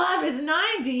for Love is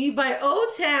 90 by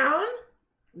O-Town.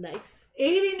 Nice.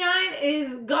 89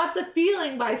 is Got the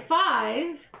Feeling by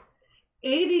 5.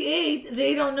 88,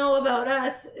 They Don't Know About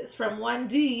Us is from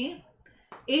 1D.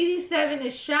 87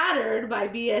 is Shattered by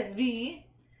BSB.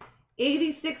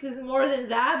 86 is More Than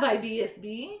That by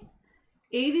BSB.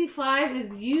 85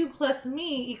 is You Plus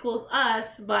Me Equals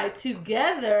Us by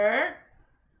Together.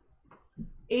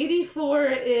 84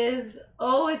 is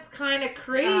Oh It's Kinda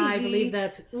Crazy. I believe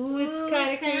that's Ooh, it's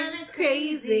kind of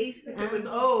crazy. If it was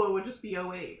O, it would just be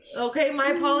OH. Okay, my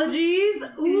apologies.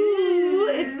 Ooh,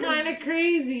 It's Kinda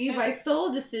Crazy by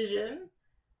Soul Decision.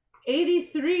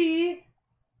 83,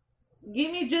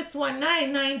 Give Me Just One Night,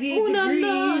 98 Una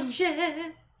Degrees.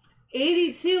 noche.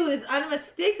 82 is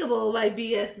Unmistakable by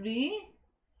BSB.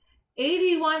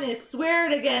 81 is Swear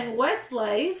It Again,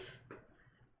 Westlife.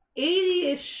 80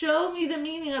 is Show Me the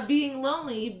Meaning of Being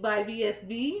Lonely by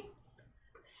BSB.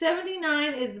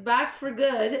 79 is Back for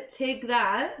Good, Take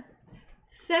That.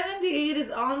 78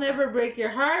 is I'll Never Break Your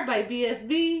Heart by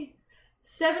BSB.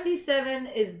 77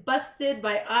 is Busted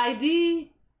by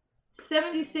ID.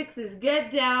 76 is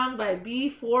Get Down by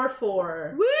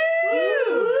B44.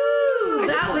 Woo! I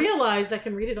That just was realized I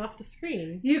can read it off the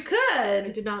screen. You I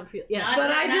could, did not feel yes.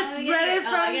 but I Now just we get read it. it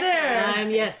Oh, I from guess there.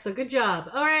 Yes, so good job.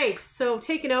 All right, so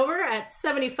taking over at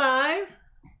 75.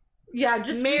 Yeah,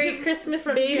 just Merry read it Christmas,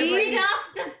 from Baby. here. Read off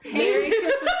the page. Merry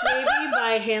Christmas Baby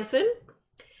by Hanson.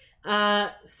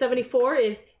 74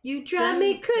 is You Drive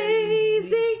Me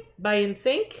Crazy by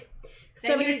NSYNC.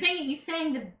 Then you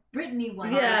sang the Britney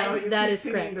one. Yeah. Oh, you That keep is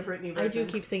singing correct. the Britney I do version.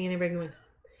 keep singing the Britney one.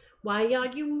 Why are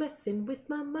you messing with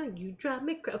my mind? You drive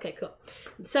me crazy. Okay, cool.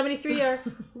 73 are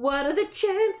What Are the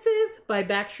Chances by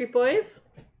Backstreet Boys.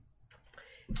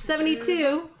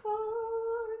 72.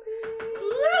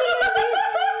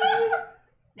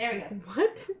 There we go.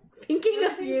 What? Thinking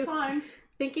of Everything's You. fine.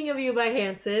 Thinking of You by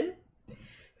Hanson.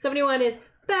 71 is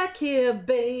Back Here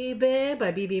Baby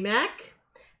by BB Mac.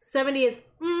 70 is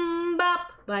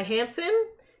Bop by Hanson.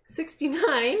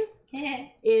 69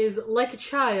 is Like a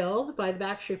Child by the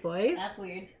Backstreet Boys. That's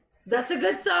weird. That's a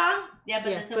good song. Yeah, but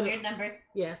Yes, that's a but- weird number.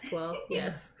 Yes, well,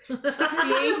 yes. I'm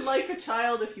 68. like a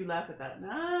child if you laugh at that.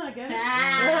 Nah, I get it.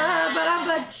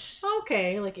 Ah.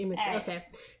 Okay, like immature. Alright. Okay.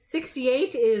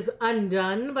 68 is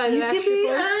Undone by the You can Backstreet be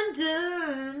Boys.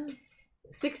 undone.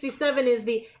 67 is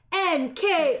the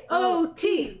NKOTBSB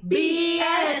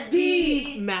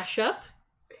mashup.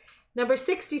 Number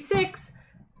 66,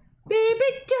 Baby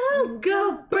Don't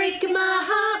Go Breaking My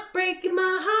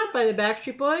Heart by the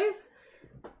Backstreet Boys.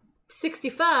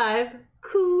 65,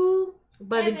 Cool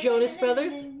by the Jonas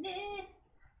Brothers.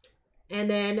 And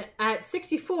then at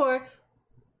 64,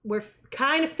 we're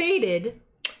kind of faded,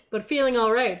 but feeling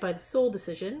all right by the Soul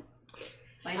Decision.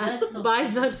 By the Soul By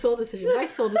the Soul Decision. By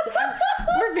Soul Decision.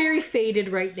 We're very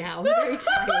faded right now. We're very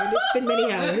tired. It's been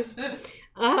many hours.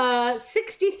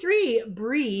 63,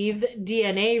 Breathe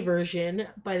DNA version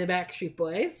by the Backstreet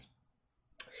Boys.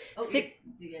 Oh, yeah,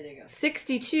 there you go.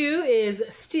 62 is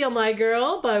Steal My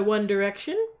Girl by One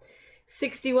Direction.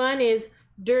 61 is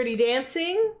Dirty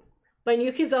Dancing by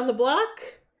New Kids on the Block.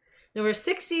 Number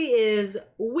 60 is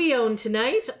We Own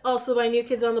Tonight, also by New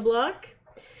Kids on the Block.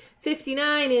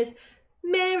 59 is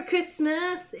Merry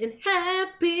Christmas and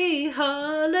Happy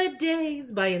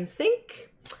Holidays by NSYNC.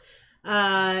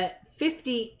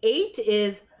 58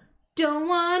 is Don't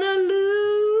Wanna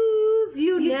Lose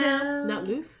You Now. Not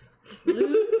loose.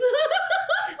 Lose.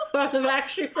 From the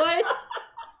Backstreet Boys.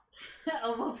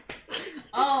 Almost.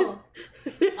 Oh.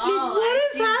 50s. What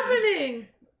is happening?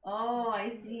 Oh, I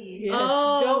see. Yes,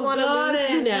 Oh, Don't Wanna got Lose it.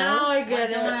 You Now. Now I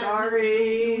get Don't it. wanna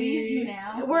Sorry. lose you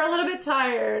now. We're a little bit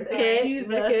tired. Okay, Excuse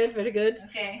very us. good, very good.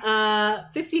 Okay.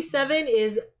 57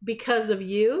 is Because of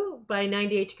You by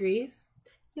 98 Degrees.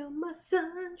 You're my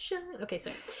sunshine. Okay,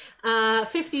 sorry.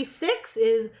 56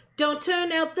 is Don't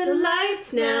Turn Out the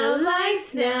Lights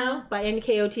Now by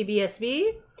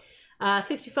NKOTB-SB.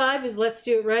 55 is Let's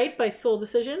Do It Right by Soul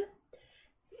Decision.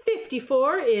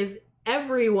 54 is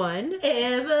Everyone,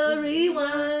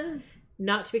 Everyone.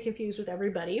 not to be confused with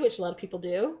Everybody, which a lot of people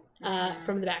do,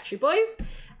 from the Backstreet Boys.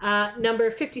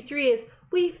 Number 53 is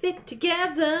We Fit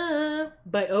Together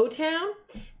by O-Town.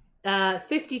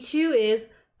 52 is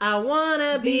I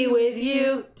Wanna Be With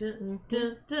You. Dun,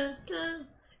 dun, dun, dun.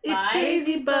 It's Bye.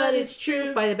 crazy, but it's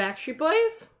true. By the Backstreet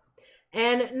Boys.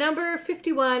 And number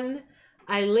 51,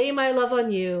 I Lay My Love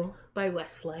on You by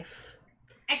Westlife.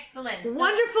 Excellent. So-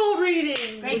 Wonderful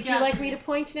reading. Great Would you job, like me Sonia. to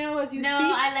point now as you No,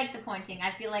 speak? I like the pointing.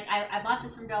 I feel like I bought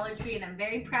this from Dollar Tree and I'm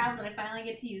very proud that I finally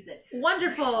get to use it.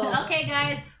 Wonderful. Okay,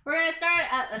 guys, we're gonna start.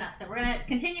 We're gonna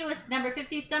continue with number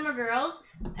 50, Summer Girls,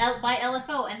 by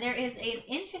LFO, and there is an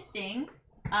interesting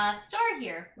star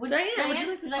here. Diane, would you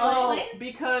like to Oh, explain?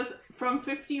 because from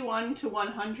 51 to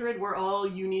 100 were all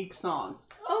unique songs.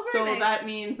 Oh, So very nice. that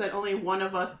means that only one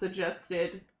of us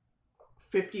suggested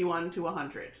 51 to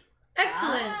 100.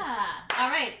 Excellent. All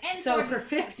right, and So 40 for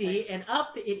 50 and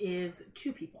up, it is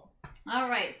 2 people. All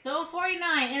right, so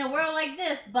 49, In a World Like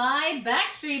This by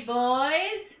Backstreet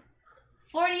Boys.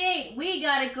 48, We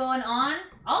Got It Going On,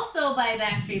 also by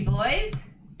Backstreet Boys.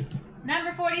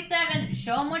 Number 47,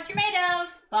 Show 'Em What You're Made Of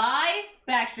by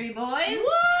Backstreet Boys.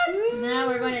 What? Now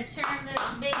we're going to turn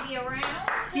this baby around.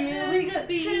 Here we go.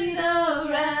 Turn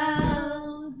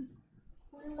around.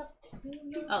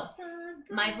 Oh,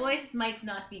 my voice might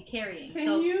not be carrying. Can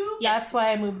so you? That's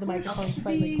why I moved the microphone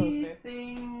slightly closer.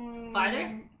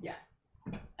 Farther? Yeah.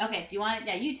 Okay, do you want it?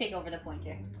 Yeah, you take over the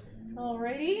pointer.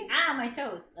 Alrighty. Ah, my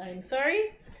toes. I'm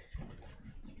sorry.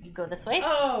 You go this way?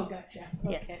 Oh, gotcha.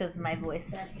 Yes, Okay. because my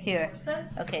voice That makes here. more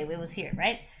sense. Okay, it was here,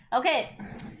 right? Okay,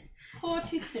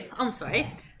 46. I'm sorry.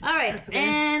 All right, That's okay.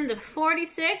 and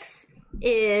 46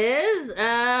 is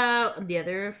the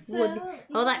other.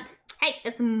 Hold on. Hey,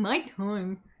 it's my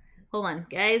time. Hold on,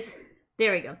 guys.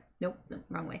 There we go. Nope,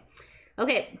 wrong way.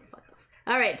 Okay, fuck off.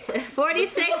 All right,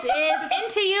 46 is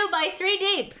Into You by 3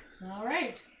 Deep. All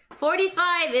right.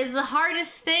 45 is The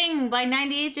Hardest Thing by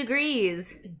 98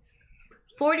 Degrees.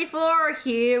 44,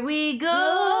 Here We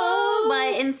Go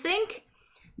by NSYNC.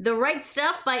 The Right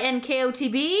Stuff by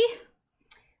NKOTB.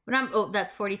 Oh,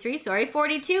 that's 43, sorry.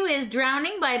 42 is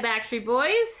Drowning by Backstreet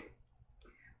Boys.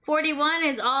 41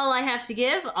 is All I Have to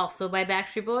Give, also by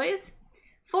Backstreet Boys.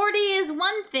 40 is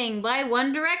One Thing by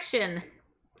One Direction.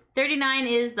 39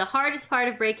 is The Hardest Part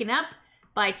of Breaking Up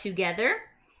by Together.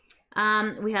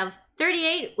 We have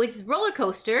 38, which is Roller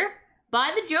Coaster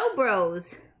by the Joe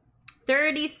Bros.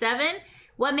 37,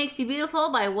 What Makes You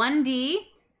Beautiful by 1D.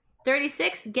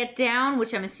 36, Get Down,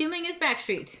 which I'm assuming is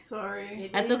Backstreet. Sorry.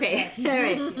 That's okay. All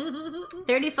right.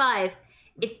 35,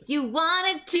 If You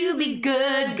Wanted to Be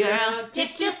Good, Girl,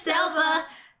 Get Yourself a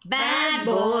Bad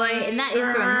Boy. And that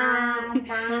is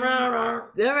from...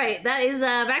 All right, that is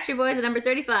Backstreet Boys at number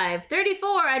 35. 34,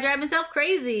 I Drive Myself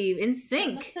Crazy, in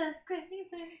sync.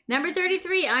 Number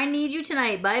 33, I Need You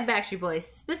Tonight by Backstreet Boys.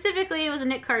 Specifically, it was a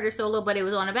Nick Carter solo, but it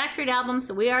was on a Backstreet album,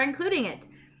 so we are including it.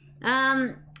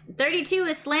 32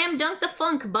 is Slam Dunk the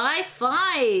Funk by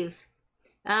 5.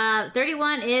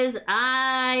 31 is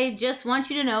I Just Want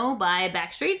You to Know by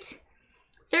Backstreet.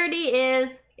 30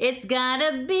 is It's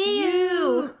Gotta Be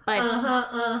You by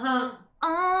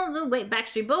all the way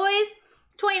Backstreet Boys.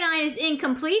 29 is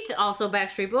Incomplete, also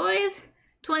Backstreet Boys.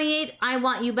 28, I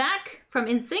Want You Back from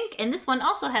NSYNC, and this one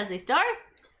also has a star.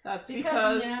 That's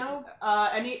Because because now-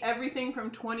 everything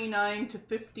from 29 to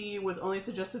 50 was only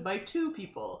suggested by 2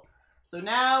 people. So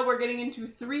now we're getting into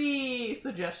 3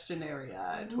 suggestion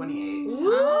area at 28.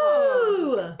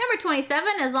 Ooh. Number 27,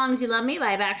 As Long As You Love Me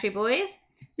by Backstreet Boys.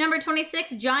 Number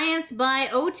 26, Giants by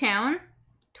O-Town.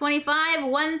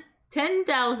 25,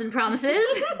 10,000 Promises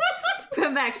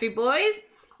from Backstreet Boys.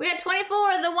 We got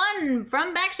 24, The One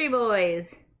from Backstreet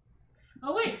Boys.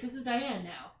 Oh wait, this is Diane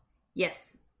now.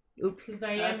 Yes. Oops. Because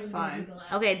Diane That's was gonna fine. do the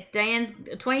last. Okay, Diane's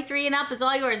 23 and up. It's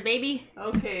all yours, baby.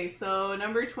 Okay, so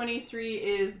number 23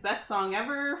 is Best Song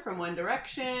Ever from One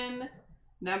Direction.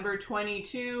 Number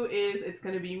 22 is It's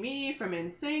Gonna Be Me from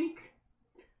NSYNC.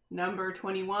 Number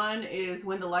 21 is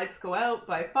When the Lights Go Out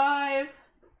by 5.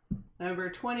 Number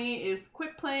 20 is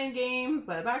Quit Playing Games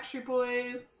by the Backstreet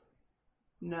Boys.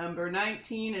 Number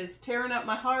 19 is Tearing Up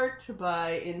My Heart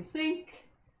by NSYNC.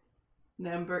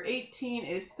 Number 18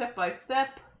 is Step by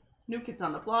Step, New Kids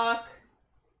on the Block.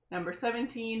 Number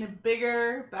 17,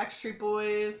 Bigger, Backstreet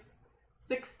Boys.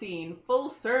 16,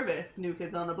 Full Service, New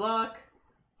Kids on the Block.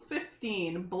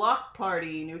 15, Block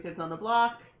Party, New Kids on the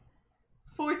Block.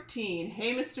 14,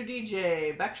 Hey Mr.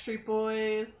 DJ, Backstreet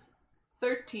Boys.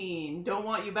 13, Don't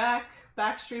Want You Back,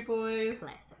 Backstreet Boys.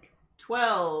 Classic.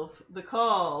 12, The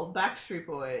Call, Backstreet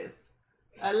Boys.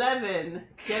 11,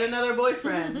 Get Another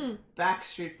Boyfriend,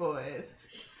 Backstreet Boys.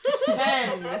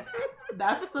 10,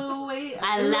 That's the Way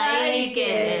I Like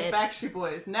It. Backstreet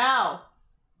Boys. Now,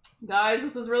 guys,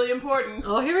 this is really important.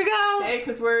 Oh, here we go. Okay,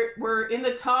 because we're in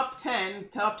the top 10.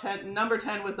 Top 10. Number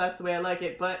 10 was That's the Way I Like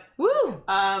It. But Woo.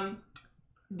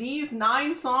 these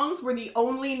 9 songs were the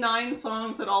only 9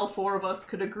 songs that all 4 of us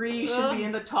could agree should be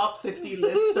in the top 50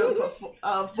 list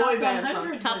of boy band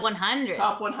songs. Top 100.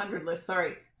 Top 100 list,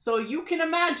 sorry. So you can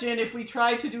imagine if we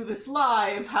tried to do this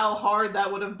live, how hard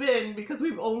that would have been because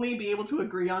we'd only be able to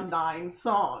agree on 9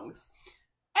 songs.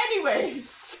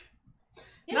 Anyways,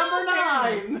 In number all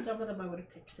fairness, 9. Some of them I would have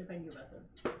picked if I knew about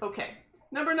them. Okay,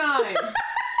 number 9.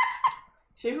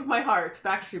 Shape of My Heart,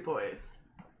 Backstreet Boys.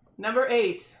 Number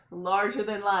 8, Larger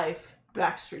Than Life,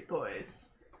 Backstreet Boys.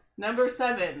 Number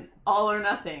 7, All or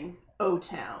Nothing,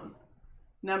 O-Town.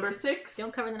 Number 6,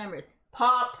 Don't cover the numbers.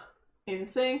 Pop,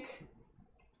 NSYNC.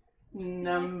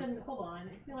 Hold on,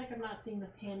 I feel like I'm not seeing the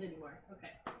hand anymore.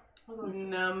 Okay. I'll go this way.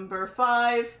 Number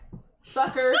 5,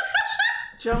 Sucker,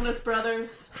 Jonas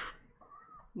Brothers.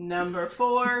 Number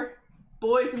 4,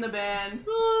 Boys in the Band,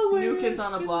 New Kids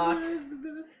on the Block.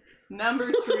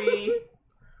 Number 3,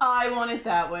 I Want It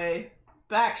That Way,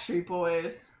 Backstreet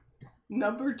Boys.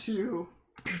 Number 2,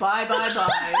 Bye Bye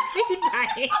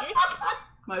Bye.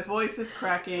 My voice is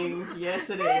cracking. Yes,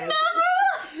 it is.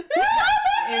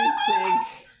 NSYNC,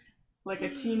 like a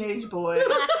teenage boy.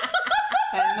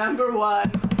 And number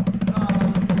 1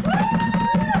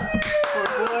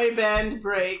 for Boy Band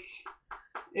Break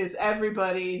is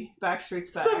Everybody,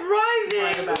 Backstreet's Back.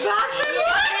 Surprising. Back. Backstreet Boys.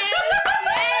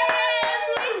 Yes,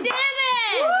 we did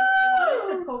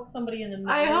it! To poke somebody in the nose.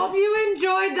 I hope you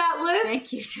enjoyed that list.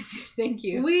 Thank you, Jesse. Thank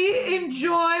you. We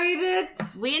enjoyed it.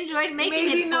 We enjoyed making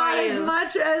Maybe it for not you. as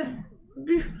much as.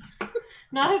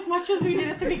 Not as much as we did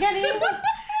at the beginning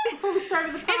before we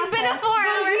started the process. It's been a 4 But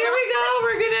hour. here we go.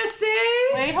 We're gonna sing.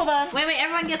 Wait, hold on. Wait,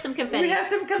 everyone get some confetti. We have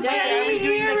some Are we confetti doing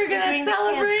here. the- We're gonna doing the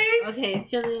celebrate. Okay,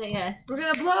 yeah. We're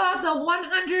gonna blow out the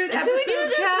 100 Should we do episode this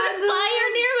with candles. fire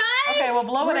nearby? Okay, we'll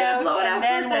blow We're it gonna out. blow it out and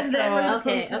then first, we'll and then throw we're it.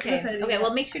 gonna- Okay, Confetti. okay.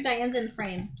 Well, make sure Diane's in the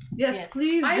frame. Yes, Yes.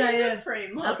 please, I'm in Diane. this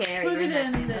frame. Look. Okay, Put you're it in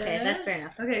in there. there. Okay, that's fair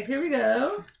enough. Okay, here we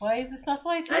go. Why is this not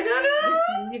light? I don't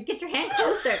know. You get your hand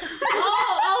closer.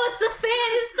 Oh, it's the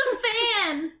fan. It's the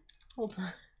fan. Hold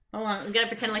on. Hold on, we gotta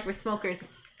pretend like we're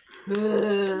smokers.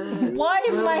 Why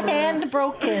is my hand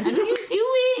broken? What are you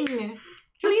doing?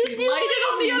 What are you doing? Light it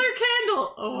on the other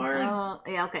candle. Or Oh,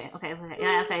 yeah, okay.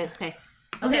 Yeah, okay.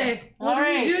 Okay, what All are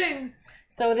right. we doing?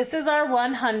 So this is our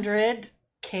 100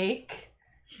 cake.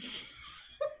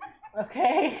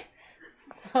 Okay.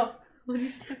 So,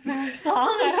 is there a song?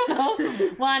 I don't know.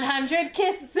 100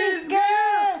 kisses,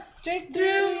 girl, straight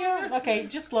through your... Okay,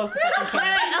 just blow the fucking Wait,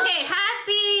 candle. okay,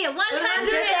 happy 100th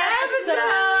 100th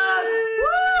episode!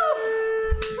 Woo!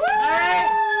 Woo! Alright.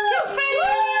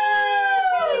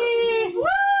 Woo!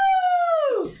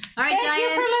 All right, Thank you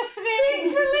Diane. for listening.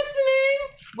 Thanks for listening.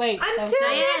 Wait. Until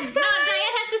Diane. next No, time.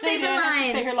 Diane has to say the Diane has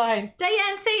to say line. her line.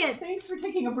 Diane, say it. thanks for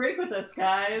taking a break with us,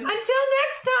 guys. Until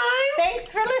next time.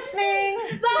 Thanks for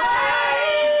listening.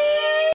 Bye!